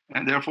shear,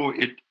 and therefore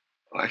it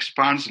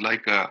expands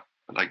like a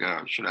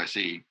should I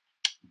say,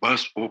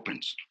 burst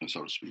opens,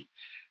 so to speak.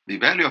 The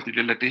value of the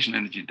dilatation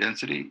energy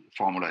density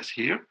formula is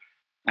here,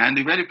 and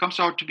the value comes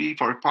out to be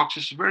for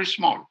epoxy very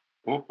small,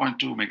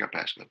 0.2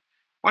 megapascal.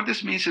 What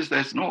this means is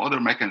there's no other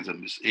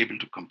mechanism is able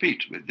to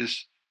compete with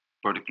this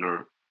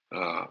particular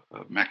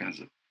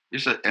mechanism.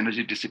 It's an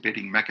energy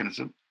dissipating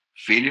mechanism,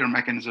 failure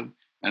mechanism,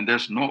 and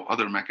there's no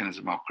other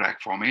mechanism of crack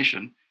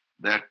formation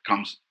that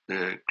comes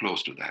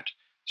close to that.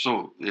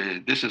 So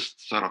this is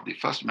sort of the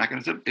first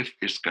mechanism if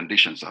its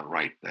conditions are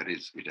right. That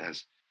is, it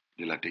has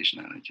dilatation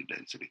energy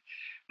density.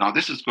 Now,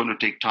 this is going to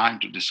take time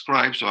to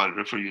describe, so I'll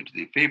refer you to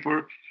the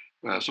paper.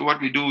 So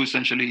what we do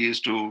essentially is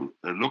to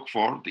look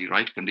for the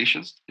right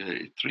conditions,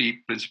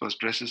 three principal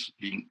stresses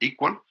being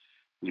equal.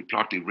 We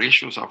plot the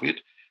ratios of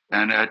it,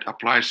 and at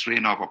applied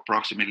strain of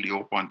approximately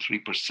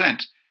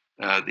 0.3%,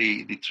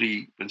 the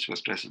three principal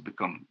stresses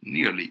become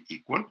nearly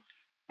equal.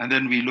 And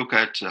then we look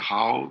at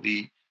how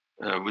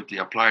with the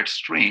applied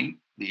strain,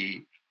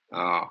 the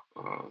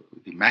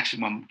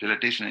maximum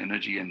dilatation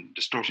energy and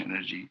distortion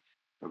energy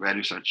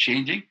values are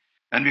changing.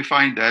 And we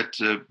find that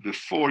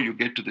before you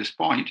get to this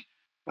point,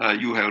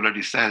 you have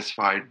already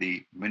satisfied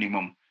the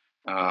minimum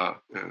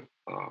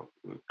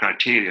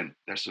criterion.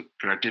 That's a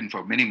criterion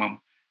for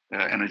minimum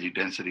energy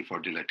density for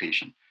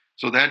dilatation.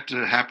 So that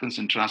happens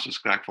in transverse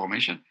crack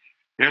formation.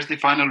 Here's the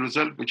final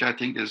result, which I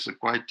think is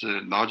quite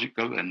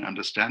logical and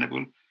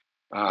understandable.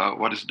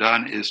 What is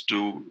done is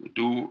to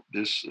do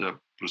this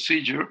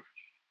procedure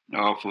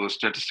of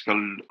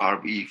statistical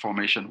RV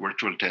formation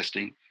virtual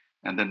testing,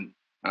 and then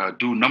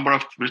do number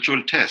of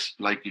virtual tests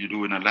like you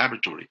do in a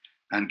laboratory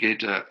and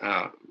get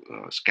a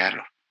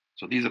scatter.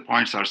 So these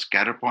points are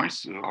scatter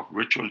points of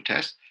virtual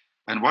tests.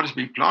 And what is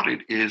being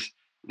plotted is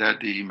that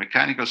the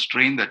mechanical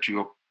strain that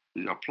you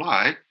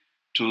apply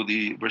to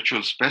the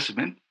virtual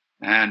specimen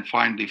and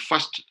find the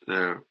first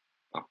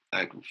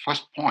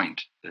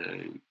point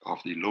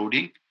of the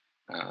loading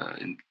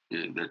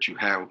that you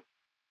have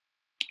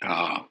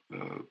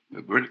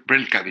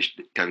brittle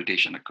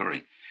cavitation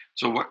occurring.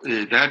 So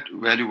that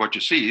value, what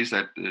you see is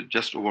that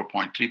just over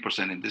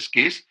 0.3% in this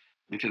case,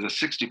 which is a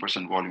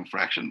 60% volume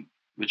fraction,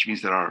 which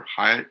means there are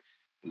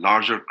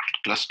larger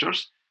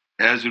clusters.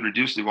 As you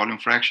reduce the volume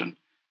fraction,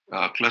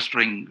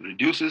 clustering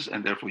reduces,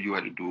 and therefore you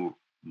have to do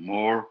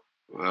more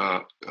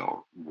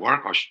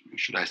work, or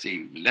should I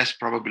say less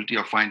probability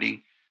of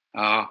finding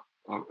a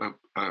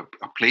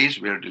place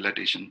where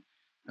dilatation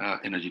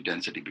energy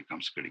density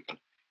becomes critical.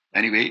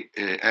 Anyway,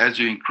 as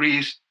you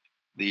increase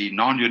the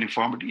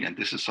non-uniformity, and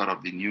this is sort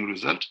of the new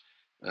result,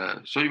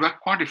 so you are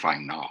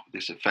quantifying now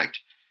this effect.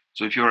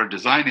 So if you're a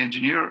design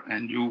engineer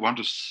and you want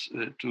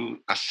to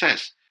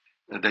assess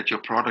that your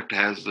product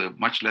has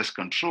much less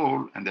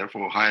control and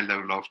therefore a higher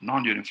level of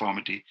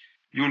non-uniformity,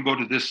 you will go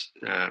to this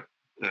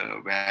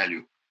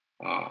value.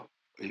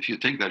 If you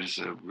think that is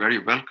very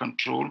well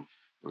controlled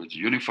with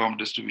uniform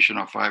distribution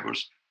of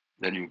fibers,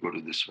 then you go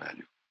to this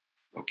value.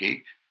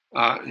 Okay,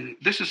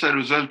 this is a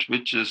result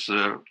which is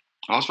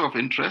also of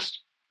interest.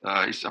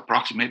 It's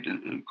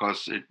approximated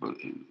because it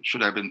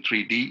should have been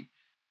 3D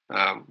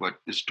but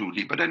it's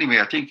 2D. But anyway,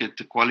 I think it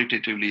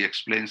qualitatively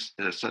explains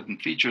a certain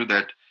feature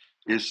that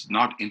is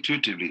not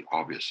intuitively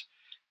obvious.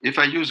 If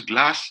I use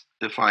glass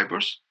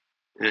fibers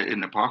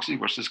in epoxy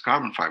versus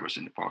carbon fibers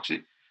in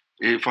epoxy,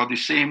 for the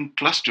same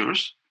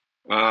clusters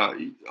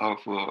of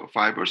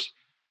fibers,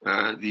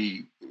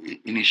 the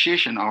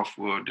initiation of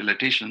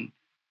dilatation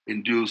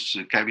induced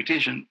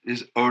cavitation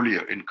is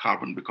earlier in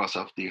carbon because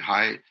of the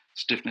high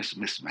stiffness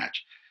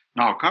mismatch.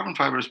 Now, carbon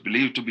fiber is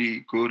believed to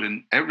be good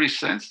in every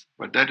sense,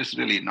 but that is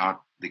really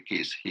not the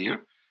case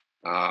here.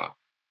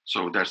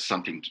 So that's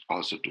something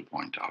also to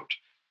point out.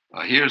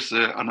 Here's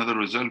another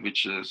result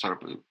which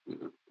sort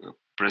of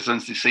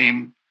presents the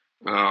same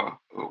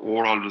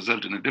overall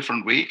result in a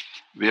different way,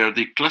 where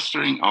the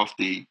clustering of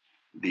the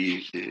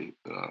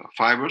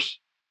fibers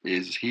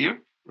is here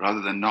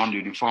rather than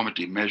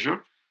non-uniformity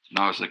measure.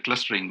 Now it's a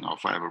clustering of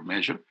fiber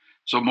measure.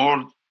 So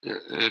more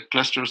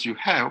clusters you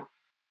have,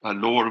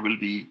 lower will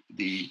be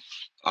the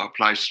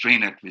applied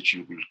strain at which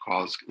you will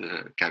cause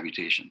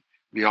cavitation.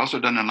 We also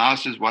done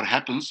analysis what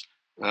happens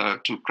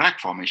to crack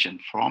formation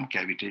from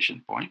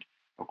cavitation point.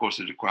 Of course,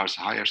 it requires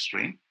higher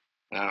strain.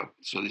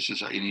 So this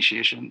is an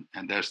initiation,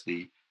 and that's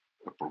the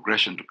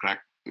progression to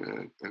crack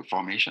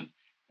formation.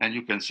 And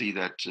you can see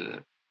that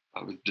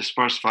with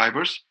dispersed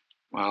fibers,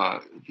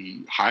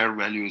 the higher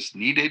value is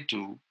needed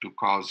to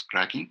cause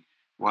cracking,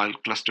 while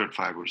clustered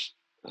fibers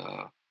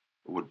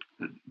would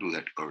do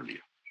that earlier.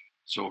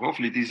 So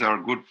hopefully these are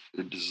good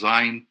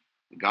design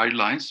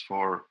guidelines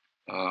for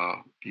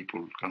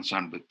people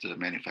concerned with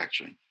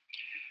manufacturing.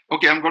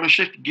 Okay, I'm going to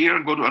shift gear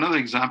and go to another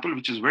example,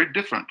 which is very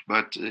different,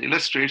 but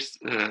illustrates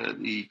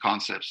the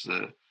concepts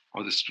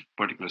of this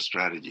particular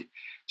strategy.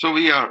 So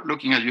we are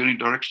looking at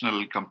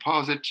unidirectional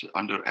composite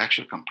under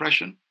axial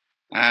compression.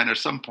 And at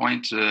some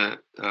point,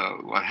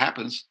 what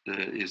happens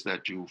is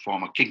that you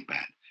form a kink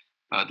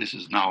band. This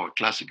is now a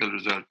classical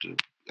result.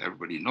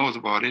 Everybody knows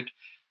about it.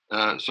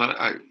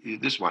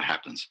 This is what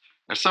happens.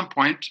 At some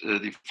point,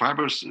 the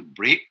fibers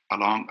break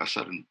along a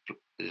certain,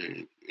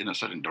 in a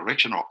certain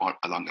direction or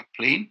along a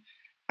plane,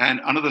 and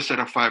another set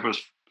of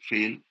fibers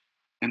fail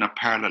in a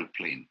parallel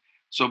plane.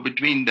 So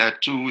between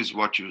that two is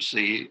what you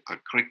say a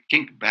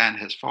kink band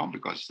has formed,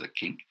 because it's a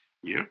kink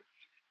here.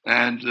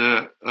 And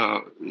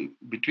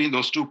between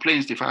those two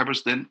planes, the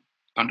fibers then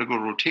undergo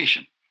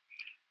rotation.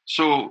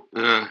 So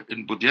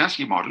in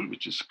Purdue-CMSC model,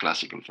 which is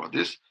classical for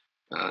this,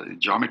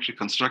 geometry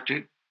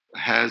constructed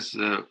has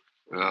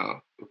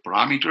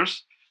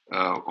parameters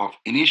of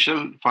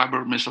initial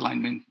fiber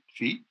misalignment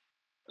phi,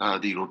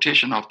 the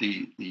rotation of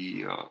the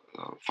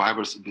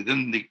fibers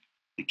within the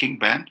kink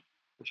band,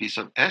 phi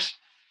sub s,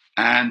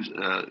 and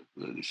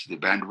this is the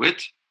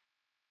bandwidth,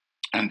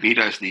 and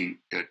beta is the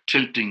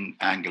tilting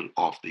angle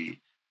of the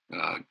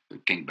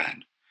kink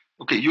band.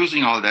 Okay,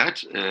 using all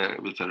that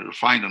with a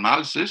refined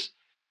analysis,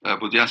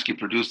 Purdue-CMSC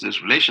produced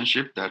this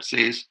relationship that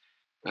says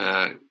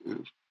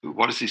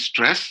what is the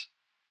stress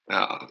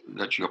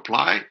that you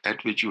apply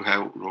at which you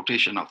have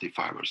rotation of the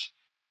fibers.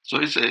 So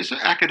it's an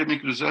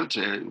academic result,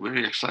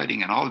 very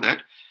exciting and all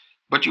that.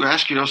 But you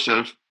ask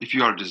yourself, if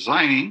you are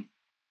designing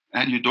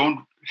and you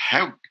don't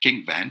have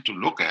kink band to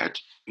look at,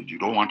 you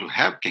don't want to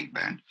have kink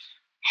band,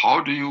 how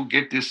do you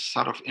get this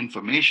sort of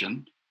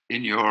information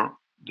in your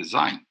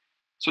design?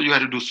 So you had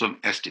to do some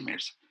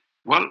estimates.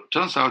 Well, it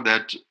turns out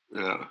that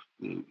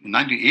in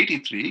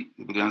 1983,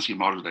 the Purdue-CMSC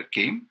model that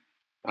came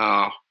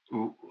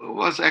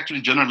was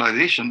actually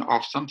generalization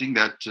of something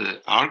that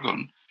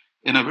Argonne,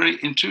 in a very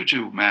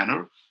intuitive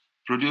manner,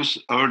 produced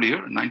earlier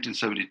in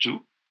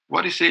 1972.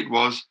 What he said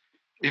was,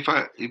 if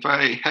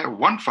I have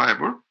one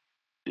fiber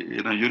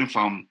in a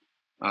uniform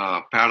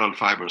parallel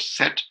fiber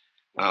set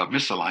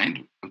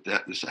misaligned with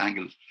this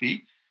angle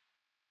phi,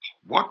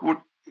 what would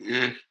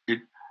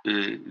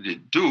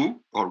it do,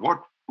 or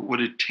what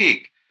would it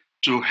take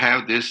to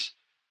have this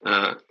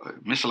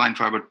misaligned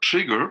fiber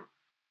trigger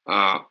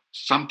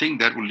something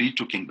that will lead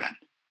to kink band?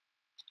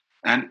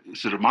 And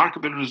it's a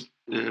remarkable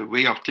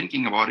way of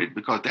thinking about it,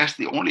 because that's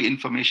the only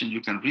information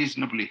you can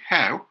reasonably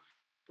have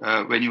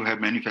when you have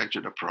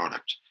manufactured a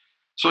product.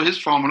 So his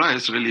formula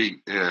is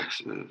really,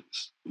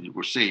 you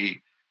would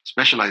say,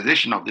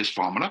 specialization of this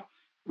formula.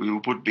 We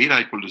will put beta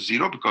equal to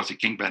 0 because the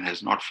kink band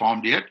has not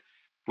formed yet.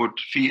 Put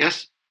phi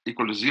s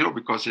equal to 0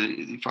 because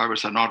the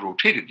fibers are not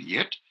rotated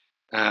yet.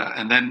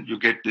 And then you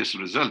get this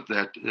result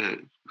that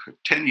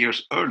 10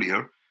 years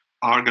earlier,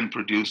 Argonne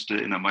produced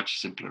in a much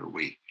simpler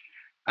way.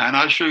 And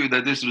I'll show you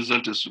that this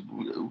result is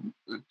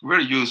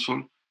very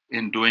useful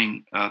in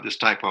doing this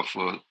type of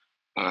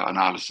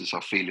analysis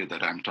of failure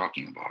that I'm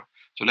talking about.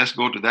 So let's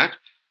go to that.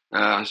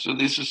 So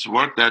this is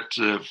work that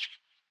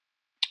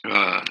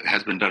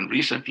has been done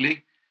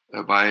recently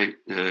by,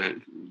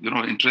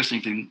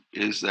 interesting thing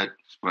is that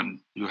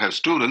when you have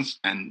students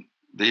and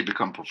they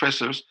become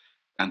professors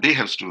and they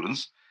have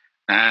students,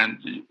 and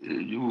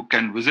you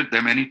can visit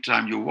them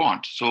anytime you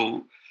want.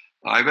 So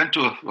I went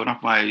to one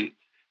of my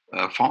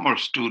former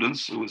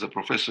students who was a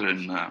professor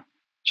in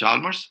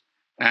Chalmers,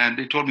 and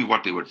they told me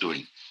what they were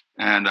doing.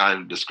 And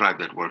I'll describe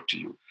that work to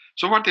you.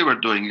 So what they were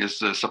doing is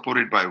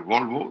supported by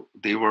Volvo.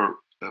 They were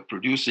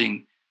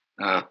producing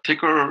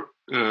thicker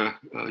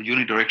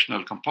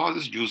unidirectional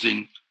composites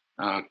using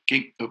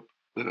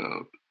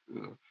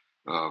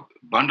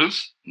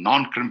bundles,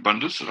 non-crimp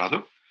bundles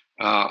rather,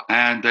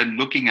 and then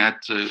looking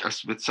at,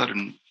 with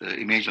certain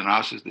image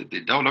analysis that they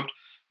developed,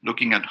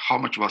 looking at how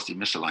much was the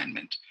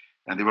misalignment.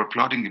 And they were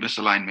plotting the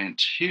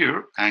misalignment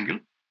here, angle,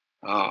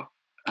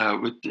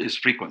 with its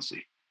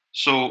frequency.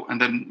 So, and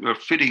then we're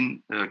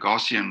fitting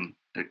Gaussian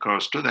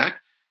curves to that,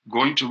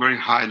 going to very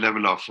high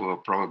level of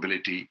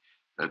probability,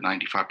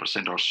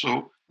 95% or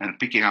so, and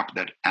picking up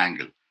that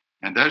angle.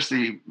 And that's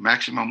the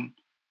maximum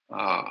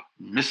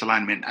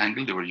misalignment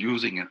angle they were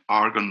using in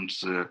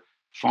Argonne's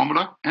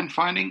formula and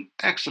finding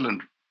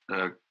excellent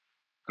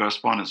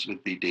correspondence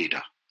with the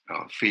data,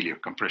 failure,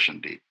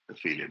 compression data,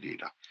 failure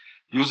data.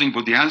 Using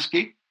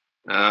Budiansky,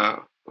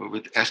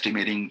 with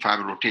estimating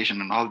fiber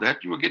rotation and all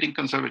that, you were getting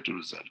conservative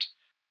results.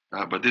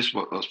 But this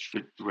was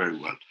fit very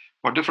well.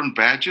 For different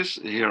badges,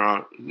 here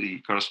are the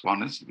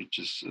correspondence, which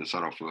is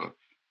sort of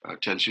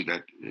tells you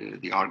that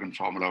the Argonne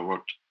formula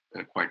worked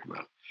quite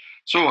well.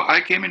 So I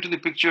came into the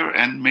picture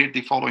and made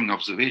the following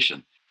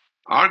observation.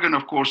 Argonne,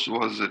 of course,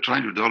 was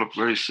trying to develop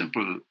very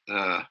simple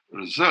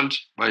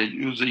results by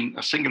using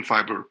a single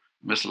fiber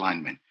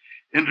misalignment.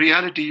 In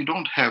reality, you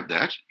don't have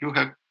that. You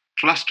have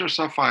clusters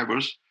of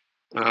fibers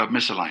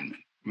misaligned.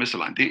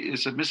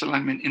 It's a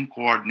misalignment in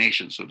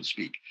coordination, so to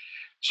speak.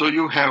 So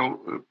you have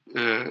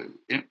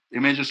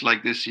images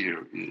like this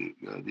here.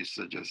 This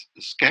is just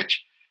a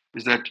sketch.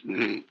 Is that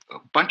a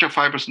bunch of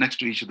fibers next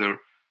to each other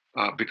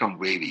become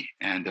wavy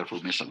and therefore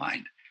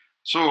misaligned.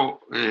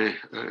 So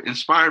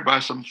inspired by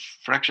some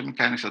fraction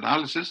mechanics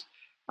analysis,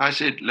 I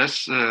said,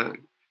 let's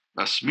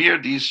smear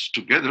these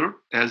together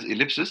as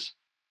ellipses,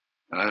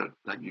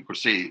 like you could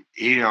say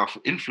area of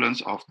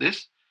influence of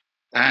this,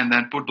 and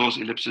then put those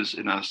ellipses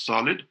in a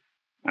solid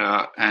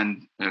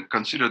and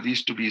consider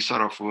these to be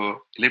sort of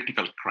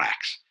elliptical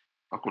cracks.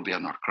 Of course, they are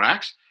not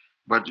cracks,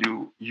 but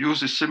you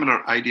use a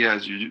similar idea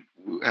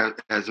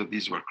as if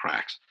these were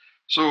cracks.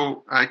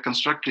 So I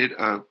constructed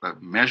a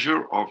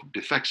measure of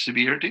defect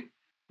severity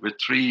with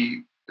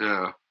three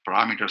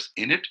parameters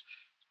in it.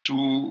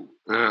 Two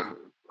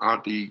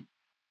are the,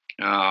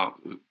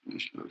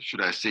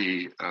 should I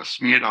say,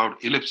 smeared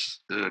out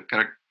ellipse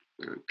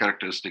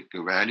characteristic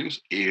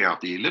values, area of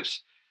the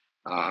ellipse,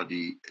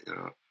 the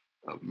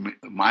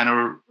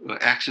minor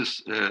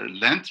axis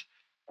length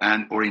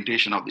and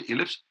orientation of the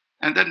ellipse,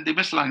 and then the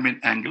misalignment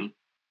angle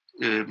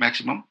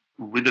maximum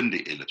within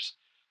the ellipse.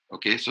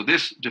 Okay, so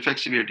this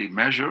defect severity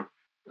measure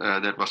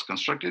that was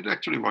constructed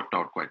actually worked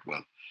out quite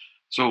well.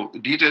 So the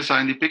details are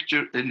in the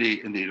picture, in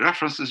the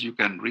references you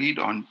can read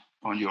on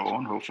your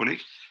own, hopefully.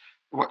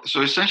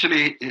 So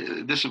essentially,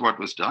 this is what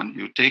was done.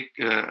 You take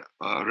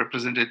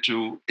represented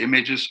two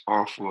images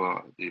of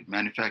the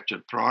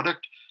manufactured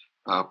product,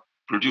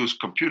 produce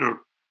computer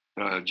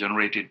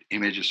generated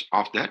images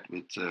of that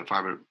with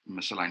fiber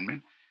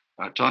misalignment,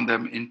 turn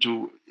them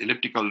into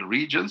elliptical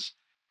regions,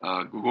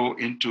 go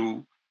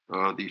into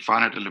the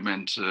finite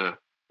element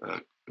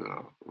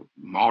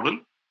model,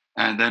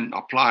 and then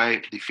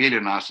apply the failure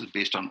analysis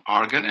based on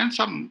Argonne and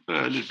some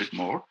a little bit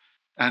more.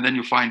 And then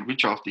you find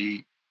which of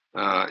the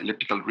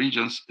elliptical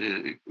regions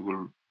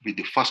will be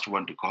the first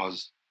one to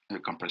cause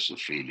compressive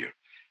failure.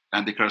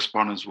 And the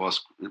correspondence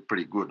was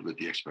pretty good with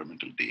the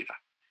experimental data.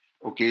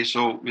 Okay,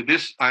 so with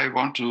this, I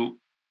want to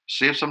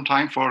save some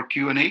time for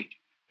Q&A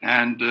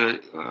and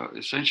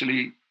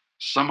essentially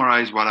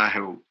summarize what I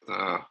have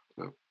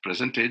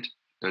presented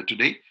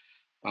today.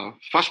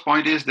 First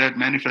point is that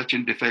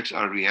manufacturing defects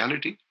are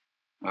reality.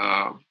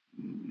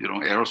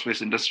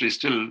 Aerospace industry is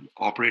still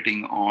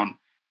operating on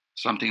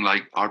something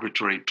like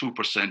arbitrary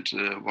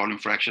 2% volume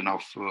fraction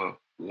of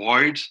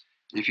voids.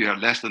 If you are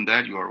less than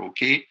that, you are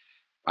okay.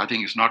 I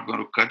think it's not going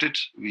to cut it.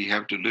 We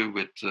have to live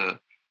with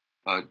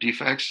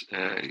defects.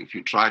 If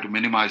you try to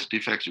minimize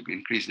defects, you can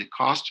increase the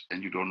cost,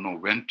 and you don't know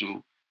when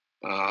to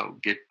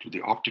get to the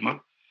optimal.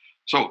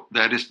 So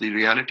that is the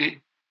reality.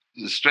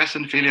 The stress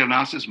and failure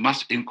analysis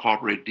must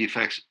incorporate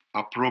defects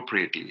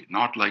appropriately,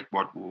 not like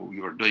what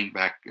we were doing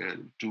back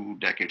 2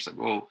 decades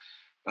ago,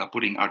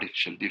 putting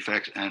artificial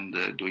defects and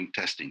doing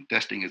testing.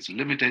 Testing is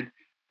limited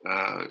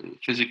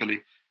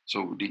physically,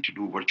 so we need to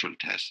do virtual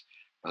tests.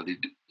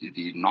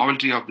 The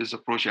novelty of this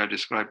approach I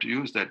described to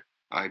you is that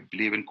I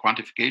believe in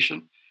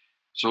quantification.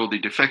 So the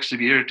defect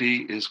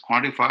severity is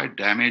quantified,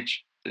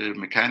 damage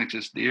mechanics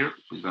is there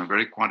in a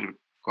very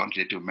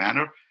quantitative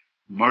manner.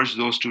 Merge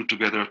those two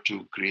together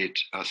to create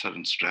a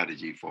certain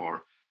strategy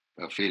for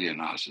failure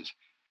analysis.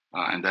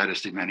 And that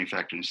is the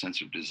manufacturing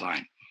sensitive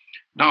design.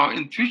 Now,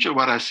 in future,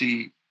 what I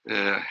see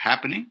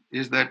happening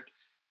is that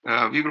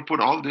we will put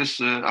all these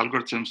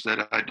algorithms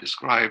that I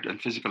described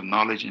and physical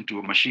knowledge into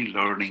a machine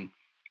learning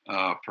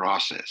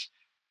process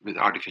with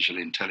artificial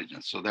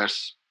intelligence. So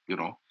that's,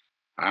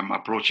 I'm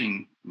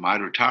approaching my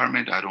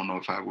retirement. I don't know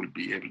if I will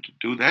be able to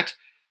do that,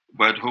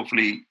 but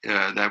hopefully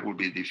that will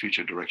be the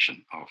future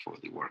direction of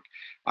the work.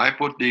 I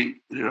put the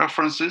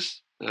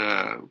references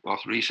of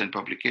recent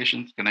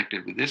publications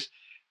connected with this.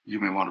 You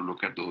may want to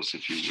look at those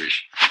if you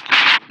wish.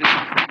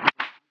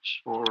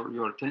 for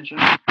your attention.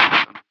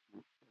 I'm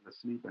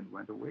asleep and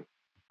went away.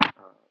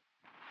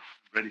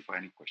 Ready for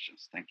any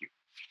questions. Thank you.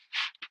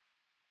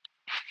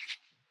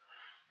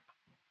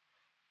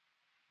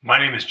 My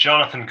name is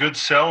Jonathan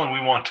Goodsell, and we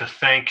want to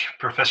thank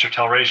Professor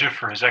Talreja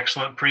for his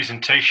excellent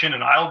presentation,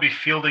 and I'll be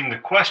fielding the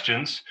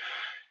questions.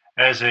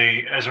 As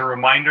a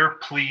reminder,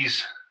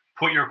 please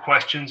put your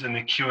questions in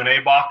the Q&A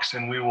box,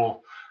 and we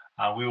will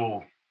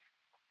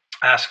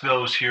ask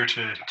those here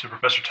to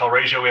Professor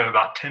Talreja. We have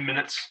about 10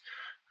 minutes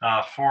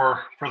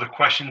for the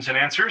questions and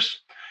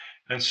answers.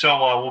 And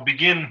so we'll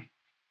begin.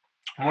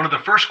 One of the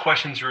first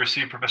questions we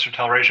received, Professor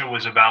Talreja,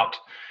 was about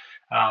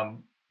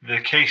the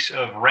case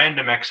of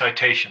random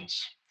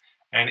excitations.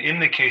 And in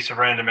the case of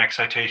random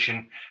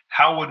excitation,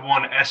 how would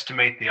one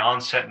estimate the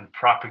onset and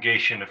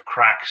propagation of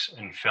cracks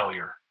and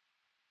failure?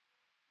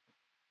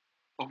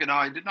 Okay, now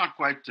I did not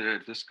quite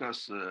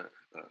discuss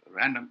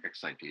random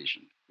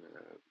excitation.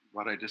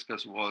 What I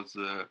discussed was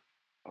a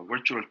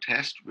virtual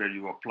test where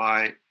you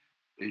apply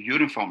a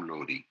uniform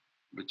loading,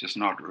 which is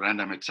not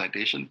random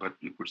excitation, but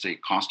you could say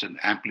constant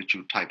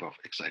amplitude type of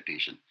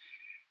excitation.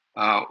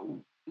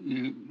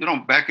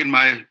 Back in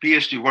my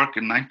PhD work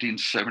in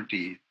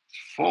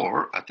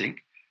 1974, I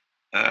think,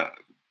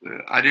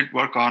 I did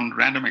work on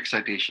random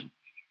excitation.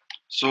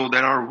 So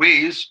there are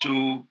ways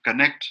to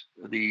connect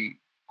the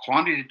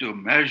quantitative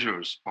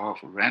measures of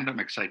random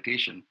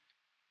excitation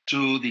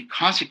to the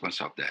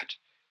consequence of that.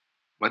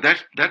 But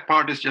that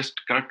part is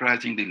just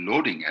characterizing the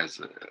loading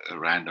as a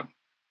random,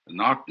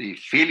 not the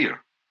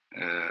failure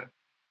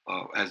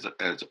as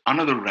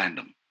another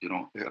random.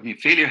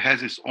 Failure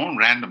has its own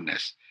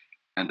randomness,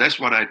 and that's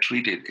what I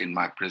treated in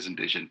my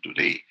presentation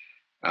today.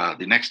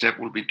 The next step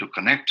will be to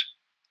connect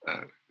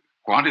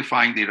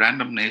quantifying the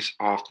randomness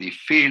of the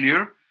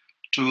failure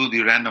to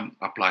the random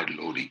applied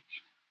loading.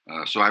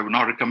 So I would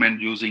not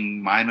recommend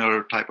using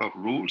minor type of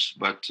rules,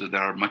 but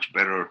there are much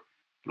better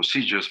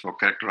procedures for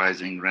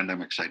characterizing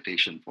random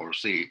excitation for,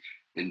 say,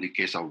 in the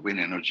case of wind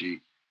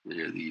energy,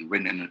 the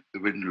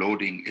wind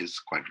loading is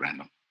quite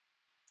random.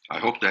 I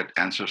hope that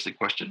answers the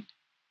question.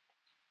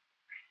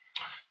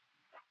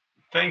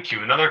 Thank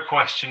you. Another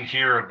question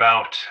here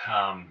about,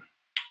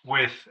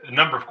 with a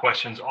number of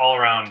questions all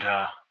around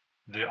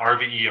the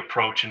RVE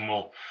approach, and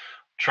we'll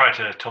try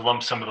to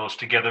lump some of those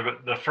together.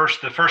 But the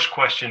first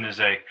question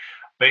is a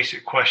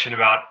basic question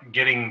about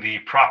getting the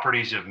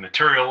properties of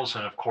materials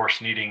and, of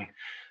course, needing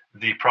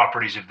the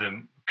properties of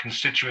the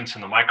constituents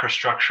in the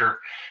microstructure.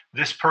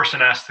 This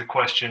person asked the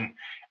question,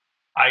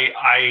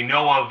 I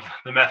know of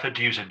the method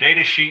to use a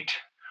data sheet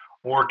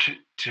or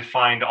to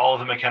find all of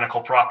the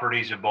mechanical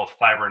properties of both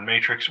fiber and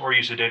matrix, or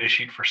use a data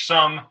sheet for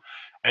some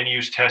and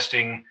use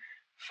testing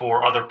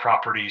for other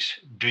properties.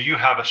 Do you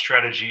have a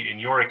strategy in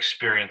your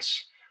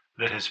experience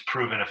that has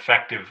proven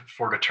effective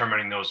for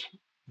determining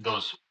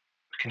those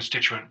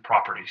constituent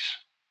properties?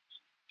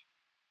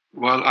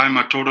 Well, I'm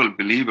a total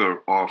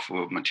believer of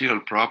material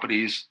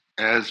properties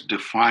as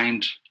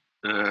defined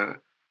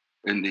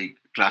in the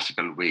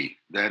classical way.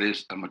 That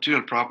is, a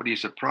material property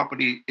is a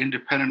property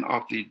independent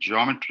of the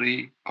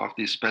geometry of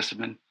the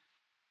specimen,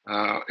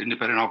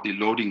 independent of the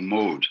loading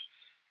mode.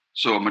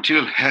 So a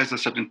material has a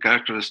certain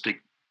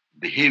characteristic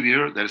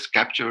behavior that is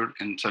captured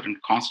in certain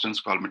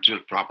constants called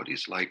material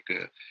properties, like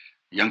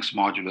Young's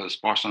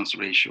modulus, Poisson's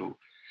ratio.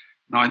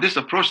 Now, in this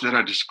approach that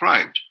I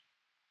described,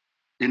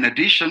 in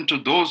addition to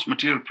those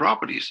material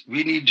properties,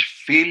 we need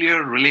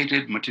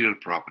failure-related material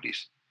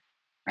properties.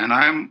 And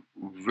I'm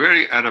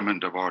very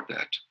adamant about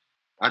that.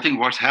 I think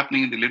what's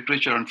happening in the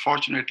literature,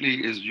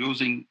 unfortunately, is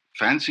using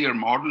fancier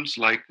models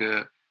like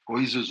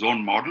cohesive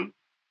zone model,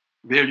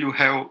 where you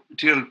have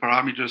material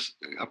parameters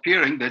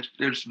appearing that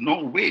there's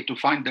no way to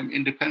find them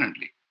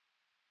independently.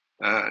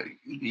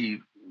 The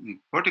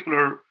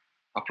particular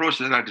approach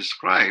that I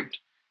described,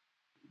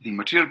 the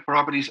material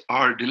properties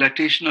are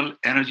dilatational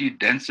energy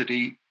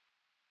density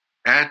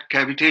at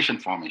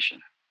cavitation formation.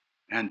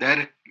 And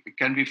that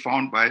can be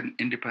found by an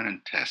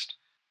independent test.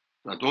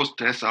 Those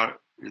tests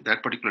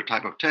that particular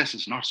type of test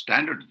is not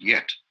standard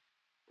yet.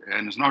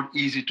 And it's not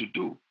easy to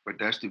do, but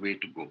that's the way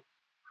to go.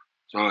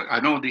 So I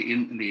know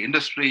in the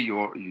industry,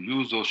 you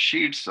use those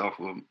sheets of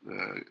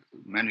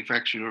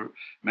manufacturing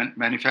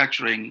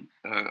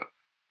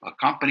a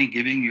company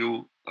giving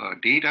you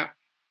data.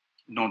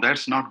 No,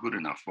 that's not good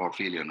enough for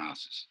failure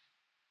analysis.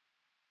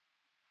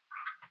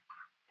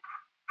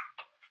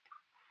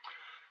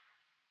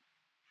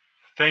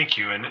 Thank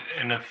you. And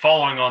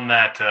following on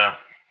that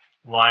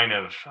line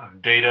of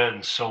data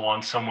and so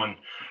on, someone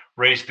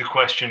raised the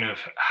question of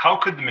how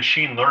could the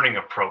machine learning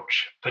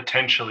approach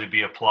potentially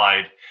be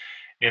applied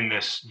in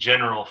this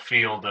general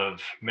field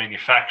of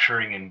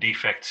manufacturing and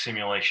defect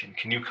simulation?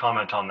 Can you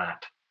comment on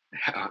that?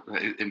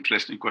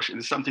 Interesting question.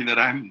 It's something that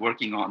I'm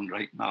working on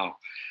right now.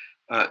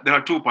 There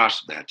are two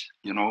parts to that.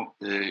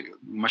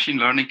 Machine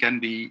learning can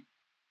be,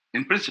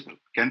 in principle,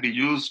 can be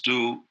used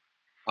to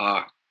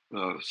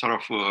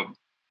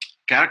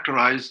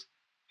characterize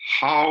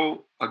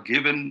how a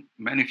given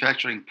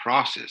manufacturing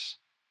process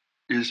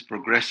is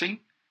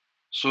progressing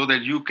so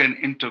that you can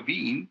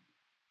intervene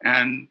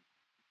and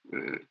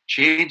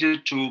change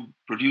it to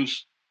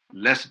produce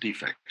less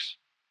defects.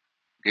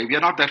 Okay, we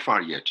are not that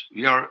far yet.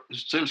 We are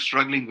still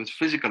struggling with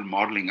physical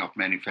modeling of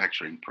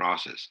manufacturing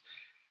process.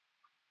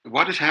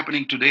 What is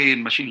happening today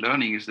in machine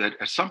learning is that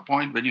at some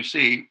point when you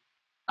say,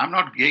 I'm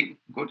not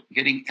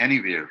getting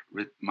anywhere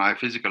with my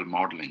physical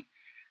modeling,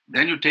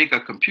 then you take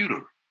a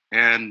computer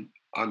and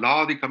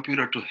allow the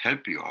computer to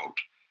help you out.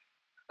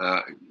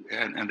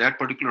 And that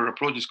particular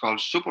approach is called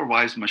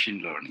supervised machine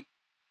learning.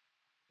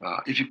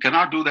 If you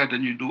cannot do that,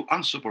 then you do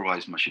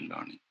unsupervised machine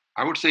learning.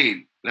 I would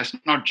say, let's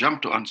not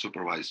jump to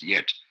unsupervised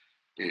yet.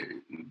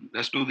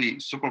 Let's do the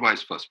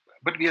supervised first.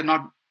 But we have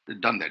not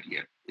done that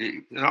yet.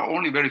 There are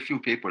only very few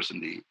papers in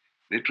the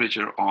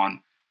literature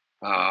on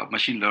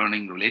machine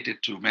learning related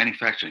to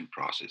manufacturing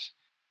process.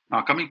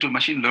 Now, coming to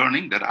machine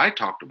learning that I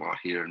talked about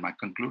here in my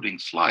concluding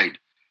slide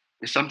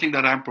is something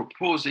that I'm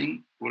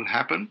proposing will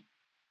happen,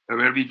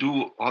 where we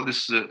do all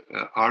this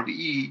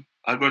RVE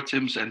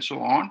algorithms and so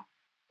on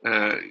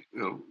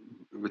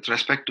with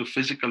respect to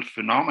physical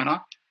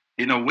phenomena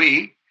in a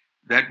way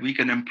that we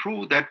can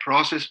improve that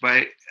process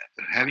by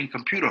having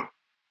computer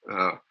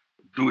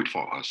do it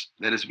for us.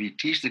 That is, we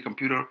teach the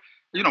computer,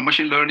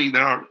 machine learning,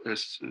 there are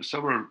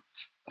several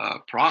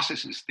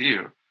processes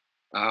there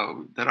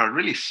that are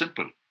really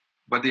simple,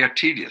 but they are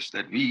tedious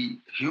that we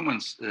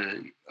humans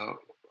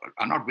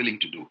are not willing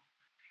to do.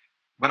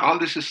 But all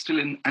this is still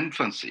in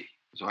infancy.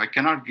 So I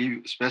cannot give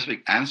a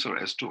specific answer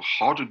as to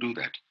how to do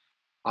that,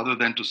 other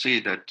than to say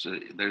that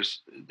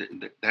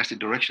that's the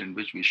direction in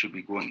which we should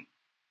be going.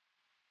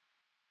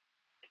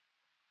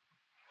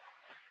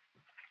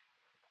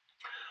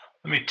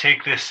 Let me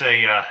take this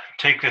in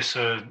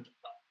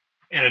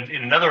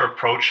another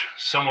approach.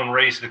 Someone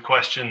raised the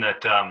question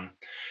that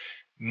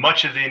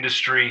much of the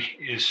industry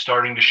is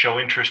starting to show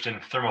interest in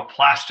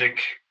thermoplastic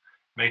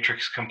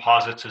matrix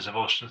composites as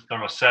opposed to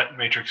thermoset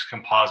matrix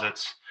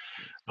composites,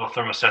 though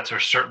thermosets are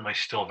certainly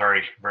still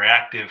very, very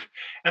active.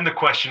 And the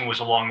question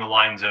was along the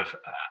lines of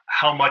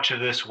how much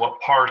of this,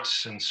 what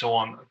parts, and so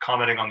on,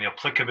 commenting on the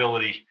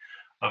applicability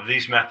of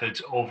these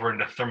methods over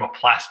into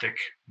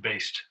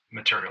thermoplastic-based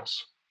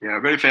materials. Yeah,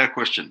 very fair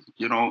question.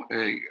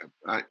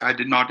 I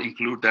did not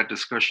include that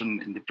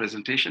discussion in the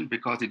presentation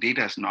because the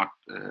data is not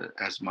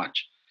as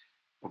much.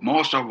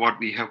 Most of what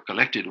we have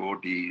collected over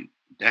the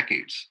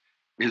decades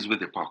is with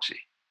epoxy.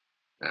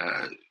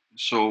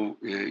 So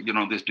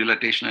this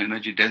dilatation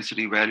energy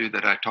density value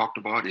that I talked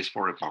about is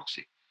for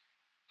epoxy.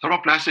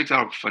 Thermoplastics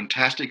are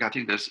fantastic. I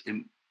think there's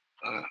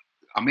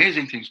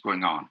amazing things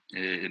going on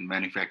in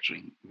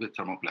manufacturing with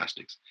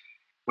thermoplastics.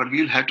 But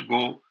we'll have to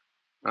go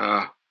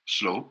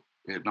slow,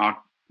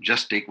 not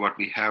just take what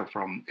we have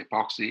from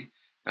epoxy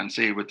and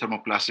say with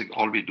thermoplastic,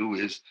 all we do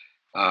is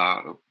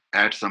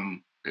add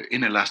some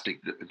inelastic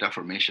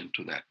deformation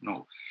to that.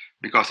 No,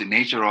 because the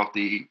nature of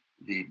the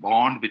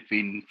bond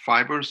between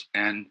fibers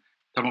and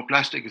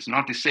thermoplastic is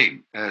not the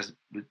same as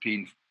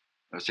between,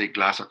 say,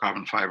 glass or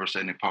carbon fibers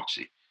and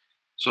epoxy.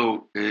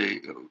 So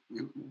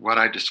what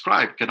I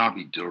described cannot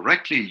be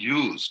directly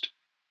used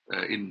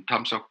in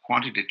terms of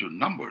quantitative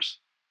numbers,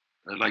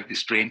 like the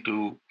strain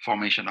to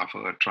formation of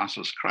a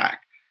transverse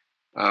crack.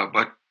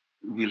 But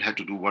we'll have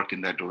to do work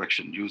in that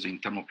direction using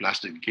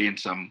thermoplastic, gain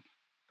some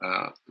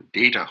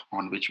data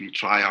on which we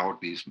try out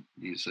these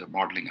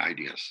modeling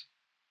ideas.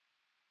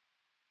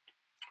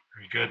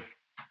 Very good.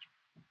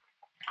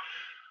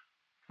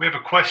 We have a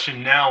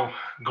question now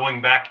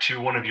going back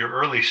to one of your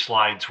early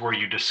slides where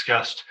you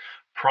discussed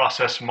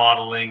process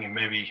modeling and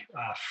maybe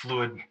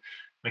fluid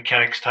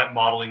mechanics type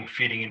modeling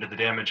feeding into the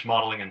damage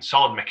modeling and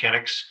solid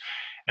mechanics.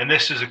 And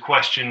this is a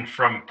question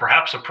from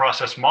perhaps a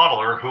process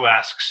modeler who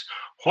asks,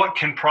 what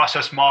can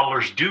process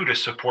modelers do to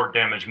support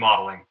damage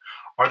modeling?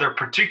 Are there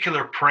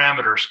particular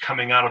parameters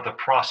coming out of the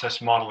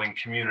process modeling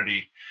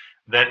community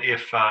that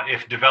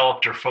if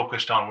developed or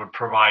focused on would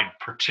provide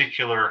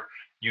particular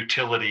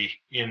utility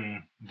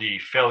in the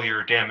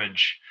failure,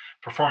 damage,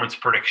 performance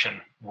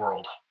prediction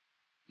world?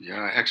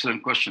 Yeah,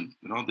 excellent question.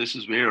 This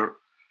is where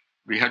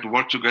we had to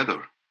work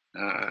together.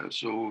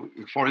 So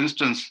for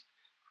instance,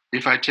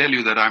 if I tell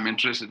you that I'm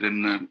interested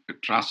in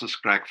transverse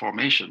crack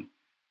formation,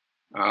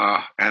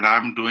 and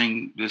I'm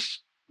doing this,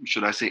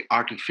 should I say,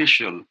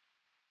 artificial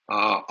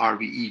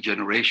RVE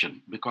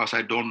generation, because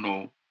I don't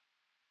know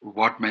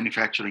what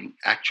manufacturing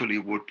actually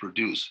would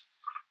produce.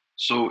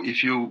 So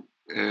if you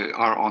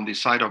are on the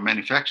side of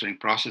manufacturing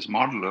process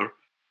modeler,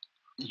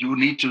 you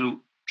need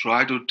to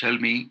try to tell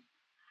me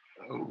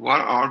what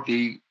are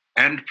the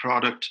end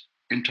product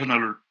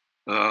internal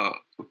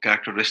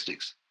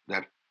characteristics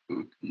that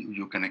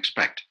you can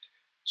expect.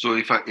 So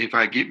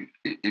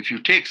if you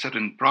take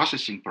certain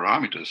processing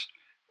parameters,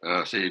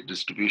 say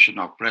distribution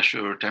of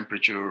pressure,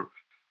 temperature,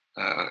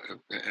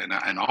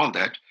 and all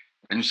that,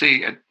 and you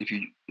say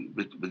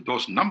with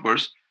those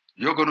numbers,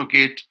 you're going to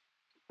get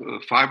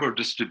fiber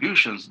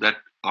distributions that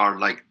are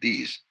like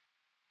these,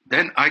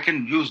 then I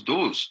can use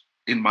those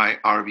in my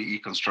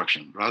RVE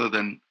construction rather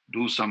than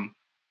do some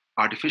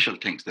artificial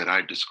things that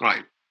I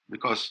described.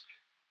 Because,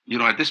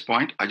 at this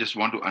point, I just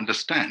want to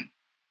understand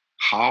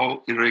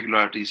how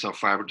irregularities of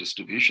fiber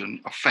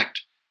distribution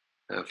affect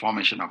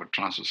formation of a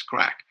transverse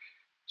crack.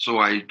 So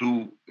I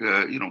do,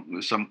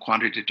 some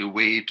quantitative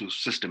way to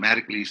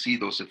systematically see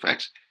those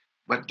effects.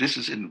 But this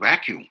is in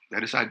vacuum.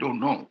 That is, I don't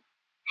know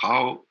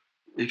how,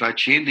 if I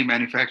change the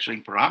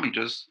manufacturing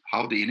parameters,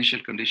 how the initial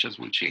conditions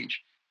will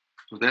change.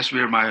 So that's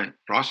where my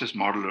process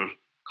modeler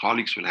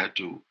colleagues will have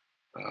to,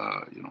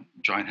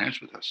 join hands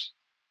with us.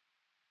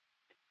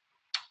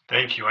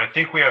 Thank you. I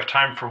think we have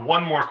time for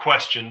one more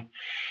question.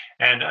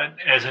 And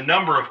as a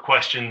number of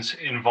questions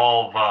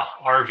involve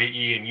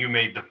RVE, and you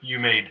made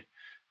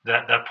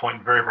that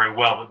point very, very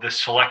well, that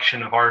this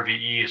selection of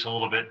RVE is a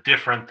little bit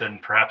different than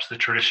perhaps the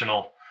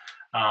traditional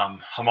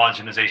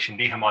homogenization,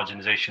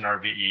 dehomogenization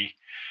RVE.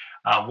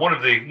 One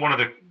of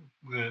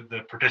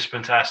the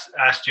participants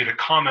asked you to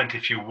comment,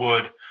 if you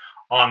would,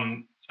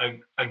 on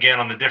again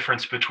on the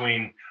difference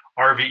between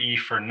RVE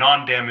for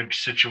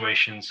non-damaged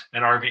situations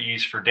and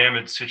RVEs for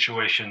damaged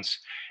situations,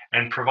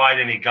 and provide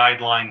any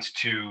guidelines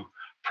to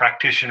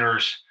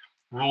practitioners,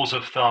 rules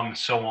of thumb,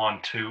 so on,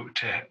 to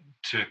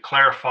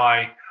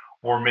clarify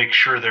or make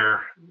sure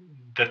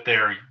that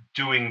they're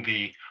doing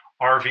the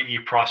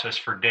RVE process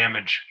for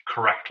damage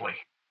correctly.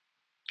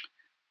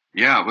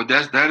 Yeah, but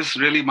that is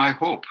really my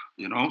hope,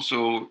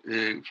 So,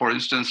 for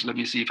instance, let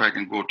me see if I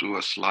can go to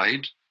a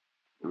slide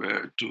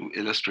to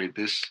illustrate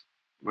this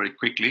very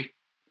quickly.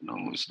 No,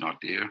 it's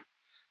not there.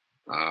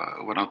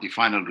 One of the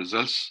final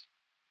results.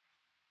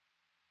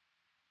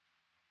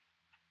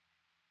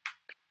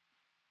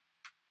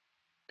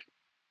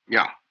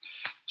 Yeah.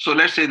 So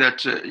let's say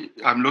that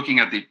I'm looking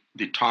at the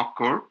top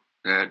curve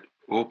at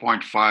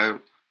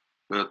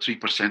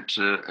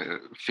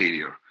 0.53%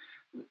 failure.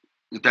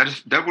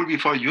 That will be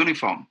for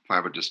uniform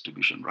fiber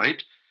distribution,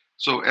 right?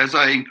 So as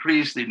I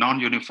increase the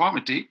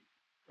non-uniformity,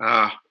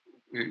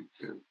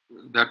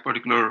 that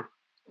particular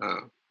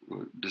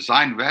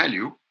design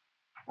value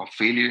of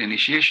failure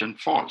initiation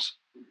falls.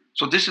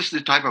 So this is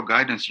the type of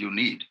guidance you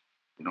need.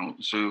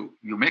 So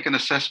you make an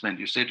assessment.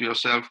 You say to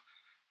yourself,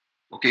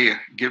 okay,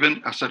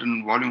 given a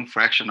certain volume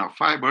fraction of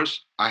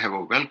fibers, I have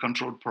a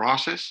well-controlled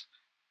process.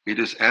 It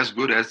is as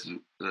good as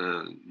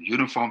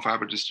uniform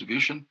fiber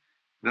distribution.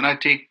 Then I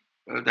take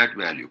that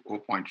value,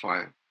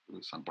 0.5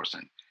 some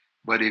percent.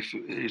 But if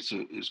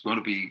it's going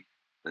to be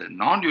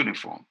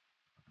non-uniform,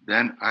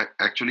 then I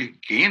actually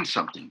gain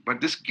something.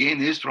 But this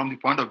gain is from the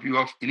point of view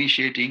of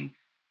initiating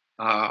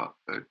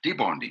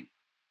debonding,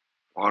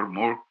 or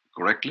more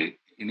correctly,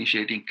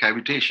 initiating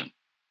cavitation.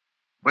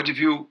 But if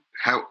you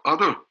have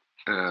other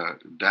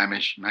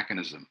damage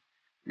mechanism,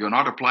 you're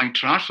not applying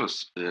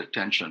transverse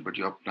tension, but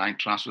you're applying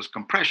transverse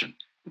compression,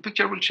 the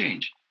picture will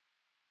change.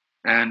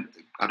 And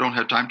I don't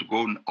have time to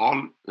go in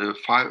all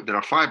five. There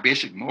are 5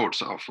 basic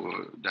modes of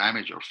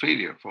damage or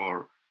failure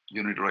for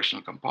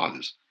unidirectional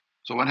composites.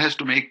 So one has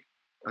to make,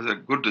 as a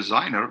good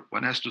designer,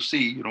 one has to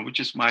see,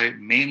 which is my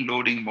main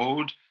loading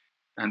mode,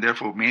 and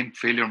therefore main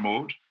failure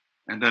mode,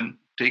 and then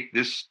take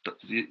these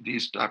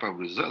type of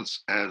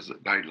results as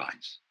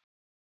guidelines.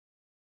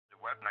 The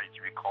webinar is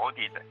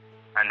recorded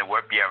and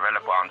will be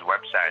available on the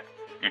website.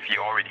 If you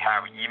already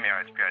have email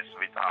address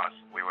with us,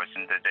 we will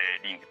send the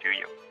link to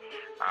you.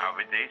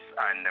 With this,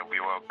 and we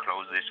will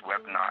close this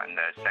webinar, and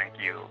thank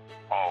you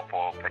all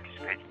for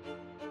participating.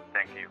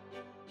 Thank you.